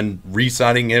VanVleet and then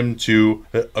re-signing him to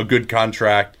a good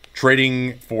contract.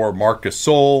 Trading for Marc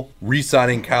Gasol,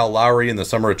 re-signing Kyle Lowry in the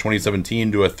summer of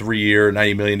 2017 to a 3-year,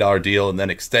 $90 million deal, and then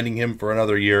extending him for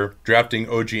another year. Drafting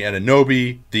OG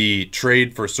Anunoby, the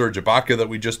trade for Serge Ibaka that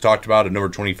we just talked about at number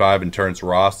 25, and Terrence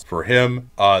Ross for him.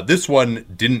 This one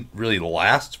didn't really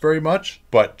last very much,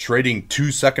 but trading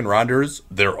 2 second-rounders,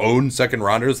 their own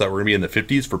second-rounders that were going to be in the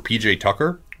 50s for PJ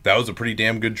Tucker. That was a pretty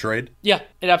damn good trade. Yeah,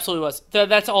 it absolutely was.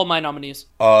 That's all my nominees.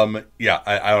 I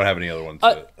don't have any other ones.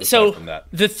 So from that.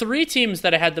 The 3 teams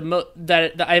that I had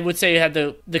that I would say had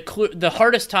the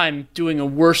hardest time doing a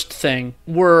worst thing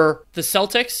were the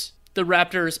Celtics, the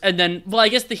Raptors, and then, well, I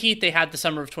guess the Heat they had the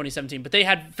summer of 2017, but they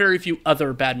had very few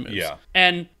other bad moves. Yeah.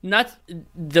 And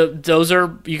those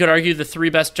are, you could argue, the 3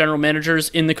 best general managers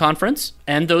in the conference,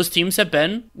 and those teams have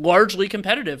been largely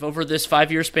competitive over this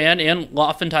 5-year span, and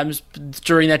oftentimes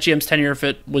during that GM's tenure, if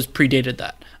it was predated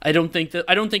that. I don't think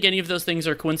any of those things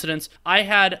are coincidence. I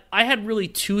had really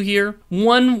 2 here.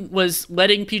 One was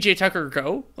letting PJ Tucker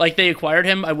go. Like, they acquired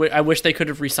him. I wish they could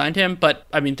have re-signed him, but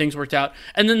I mean, things worked out.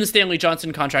 And then the Stanley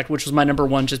Johnson contract, which was my number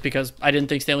 1, just because I didn't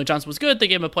think Stanley Johnson was good. They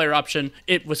gave him a player option.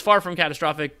 It was far from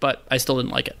catastrophic, but I still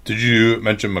didn't like it. Did you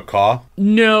mention McCaw?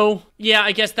 No. Yeah,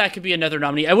 I guess that could be another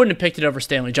nominee. I wouldn't have picked it over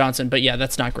Stanley Johnson, but yeah,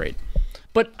 that's not great.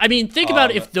 But, I mean, think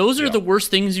about it. If those are the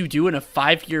worst things you do in a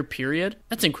 5-year period,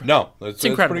 that's incredible. No, that's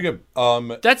incredible. Pretty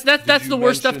good. That's the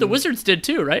worst stuff the Wizards did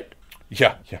too, right?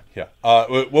 Yeah.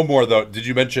 One more, though. Did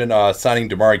you mention signing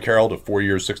DeMarre Carroll to 4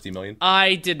 years, $60 million?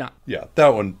 I did not. Yeah, that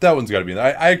one's got to be in there.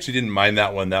 I actually didn't mind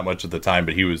that one that much at the time,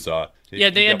 but he was... they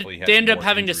ended up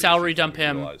having to salary dump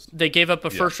him. They gave up a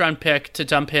first-round pick to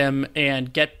dump him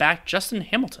and get back Justin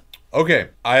Hamilton. Okay,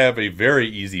 I have a very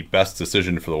easy best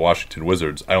decision for the Washington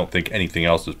Wizards. I don't think anything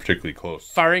else is particularly close.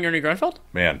 Firing Ernie Grunfeld?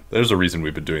 Man, there's a reason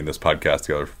we've been doing this podcast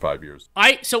together for 5 years.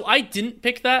 I didn't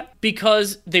pick that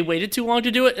because they waited too long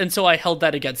to do it, and so I held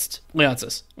that against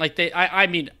Leonsis. Like,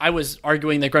 I was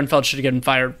arguing that Grunfeld should have gotten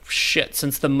fired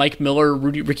since the Mike Miller,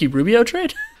 Ricky Rubio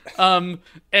trade.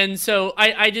 And so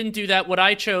I didn't do that. What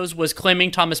I chose was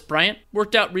claiming Thomas Bryant.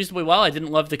 Worked out reasonably well. I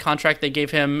didn't love the contract they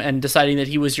gave him and deciding that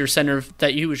he was your center,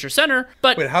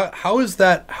 but wait, how is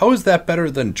that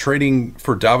better than trading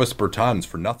for Davis Bertans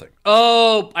for nothing?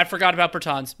 Oh, I forgot about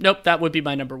Bertans. Nope, that would be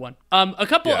my number 1. A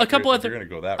couple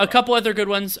other good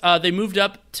ones. They moved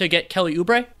up to get Kelly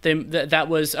Oubre. That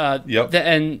was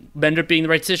and ended up being the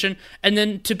right decision. And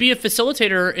then to be a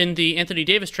facilitator in the Anthony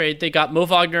Davis trade, they got Mo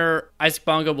Wagner, Isaac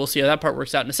Bonga. We'll see how that part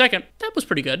works out in a second. That was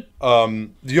pretty good.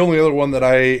 The only other one that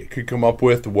I could come up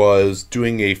with was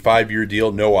doing a 5-year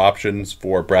deal, no options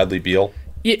for Bradley Beal.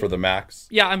 for the max.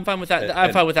 Yeah, I'm fine with that.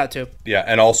 I'm fine with that too. Yeah,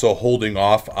 and also holding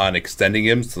off on extending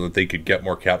him so that they could get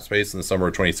more cap space in the summer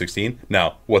of 2016.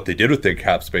 Now, what they did with the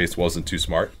cap space wasn't too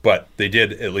smart, but they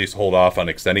did at least hold off on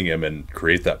extending him and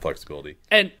create that flexibility.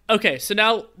 And okay, so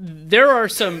now there are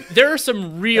some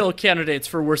real candidates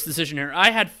for worst decision here.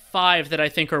 I had 5 that I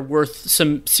think are worth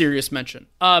some serious mention.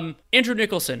 Andrew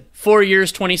Nicholson, 4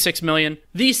 years, $26 million.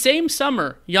 The same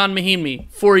summer, Jan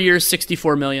Mahinmi, 4 years,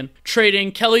 $64 million.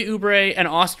 Trading Kelly Oubre and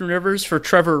Austin Rivers for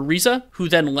Trevor Ariza, who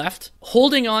then left.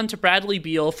 Holding on to Bradley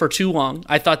Beal for too long.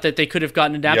 I thought that they could have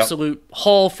gotten an absolute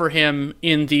haul for him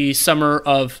in the summer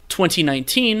of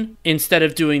 2019 instead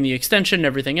of doing the extension and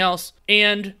everything else.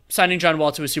 And signing John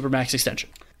Wall to a Supermax extension.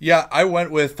 Yeah, I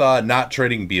went with not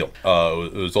trading Beal.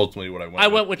 It was ultimately what I went with. I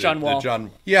went with John Wall.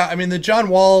 The John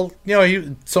Wall,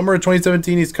 summer of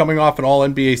 2017, he's coming off an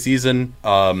all-NBA season.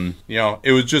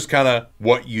 It was just kind of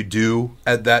what you do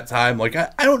at that time. Like, I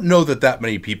don't know that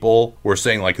many people were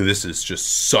saying, like, this is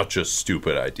just such a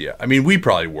stupid idea. I mean, we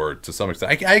probably were to some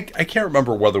extent. I can't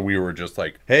remember whether we were just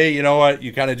like, hey, you know what?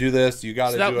 You kind of do this. You got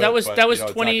to do it. That was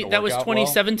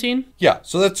 2017? Well. Yeah,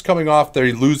 so that's coming off.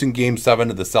 They're losing Game 7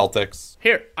 to the Celtics.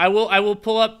 Here, I will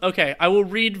pull up. Okay, I will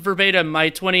read verbatim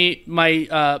my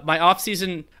off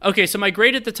season. Okay, so my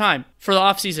grade at the time for the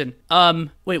off season.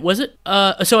 Wait, was it?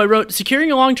 So I wrote,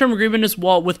 securing a long-term agreement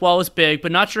with Wall is big,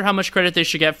 but not sure how much credit they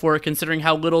should get for it, considering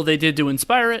how little they did to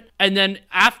inspire it. And then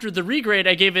after the regrade,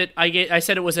 I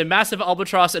said it was a massive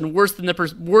albatross and worse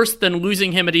than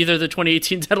losing him at either the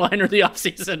 2018 deadline or the off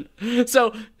season.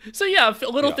 So yeah, a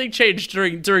little thing changed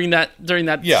during that.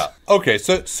 Yeah. Okay.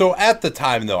 So at the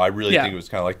time though, I really think it was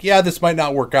kind of like, yeah, this might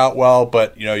not work out well,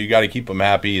 but you got to keep him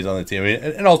happy. He's on the team,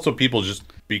 and also people just.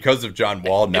 Because of John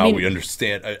Wall, we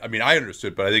understand. I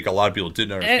understood, but I think a lot of people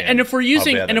didn't understand. And if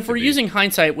we're using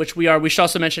hindsight, which we are, we should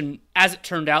also mention, as it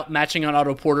turned out, matching on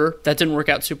Otto Porter, that didn't work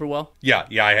out super well. Yeah,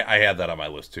 I had that on my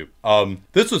list too.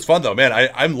 This was fun though, man.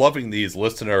 I'm loving these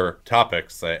listener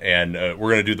topics, and we're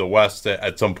gonna do the West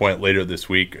at some point later this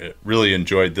week. Really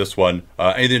enjoyed this one.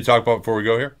 Anything to talk about before we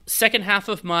go here? Second half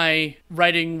of my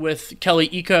writing with Kelly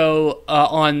Iko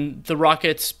on the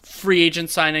Rockets free agent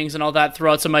signings and all that,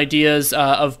 throw out some ideas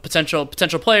of potential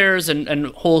players and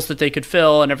holes that they could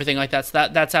fill and everything like that. So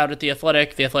that's out at The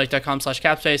Athletic,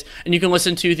 theathletic.com/capspace. And you can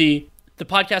listen to the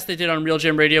podcast they did on Real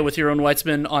Gym Radio with Yaron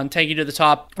Weitzman on Tanking to the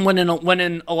Top. Went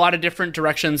in a lot of different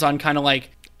directions on kind of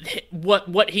like what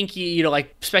Hinkie,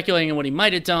 like speculating on what he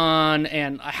might have done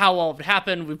and how all of it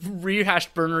happened. We've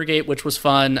rehashed Burnergate, which was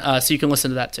fun, so you can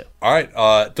listen to that too. All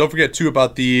right. Don't forget too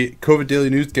about the COVID Daily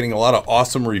News, getting a lot of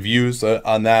awesome reviews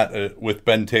on that with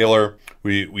Ben Taylor.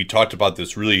 We talked about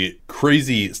this really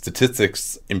crazy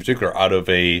statistics, in particular out of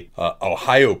a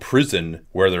Ohio prison,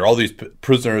 where there are all these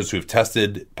prisoners who have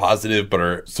tested positive but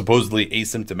are supposedly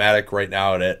asymptomatic right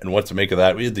now, and what to make of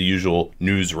that. We had the usual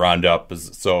news roundup.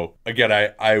 So again,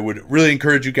 I would really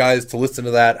encourage you guys to listen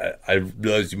to that. I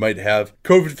realize you might have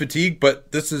COVID fatigue,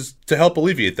 but this is to help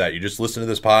alleviate that. You just listen to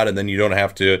this pod, and then you don't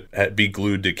have to be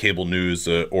glued to cable news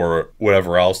or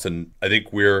whatever else. And I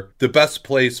think we're the best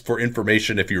place for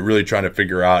information if you're really trying to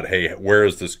figure out, hey, where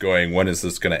is this going? When is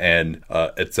this going to end?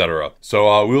 Etc.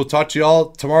 So we will talk to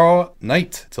y'all tomorrow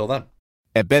night. Till then.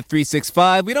 At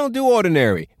Bet365, we don't do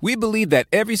ordinary. We believe that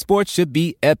every sport should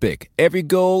be epic. Every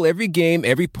goal, every game,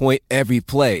 every point, every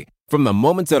play. From the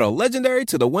moments that are legendary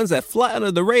to the ones that fly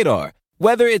under the radar.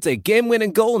 Whether it's a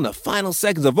game-winning goal in the final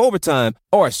seconds of overtime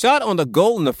or a shot on the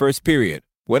goal in the first period.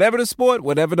 Whatever the sport,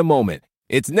 whatever the moment.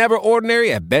 It's never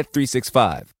ordinary at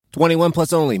Bet365. 21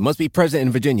 plus only. Must be present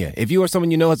in Virginia. If you or someone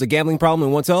you know has a gambling problem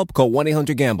and wants help, call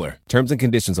 1-800-GAMBLER. Terms and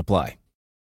conditions apply.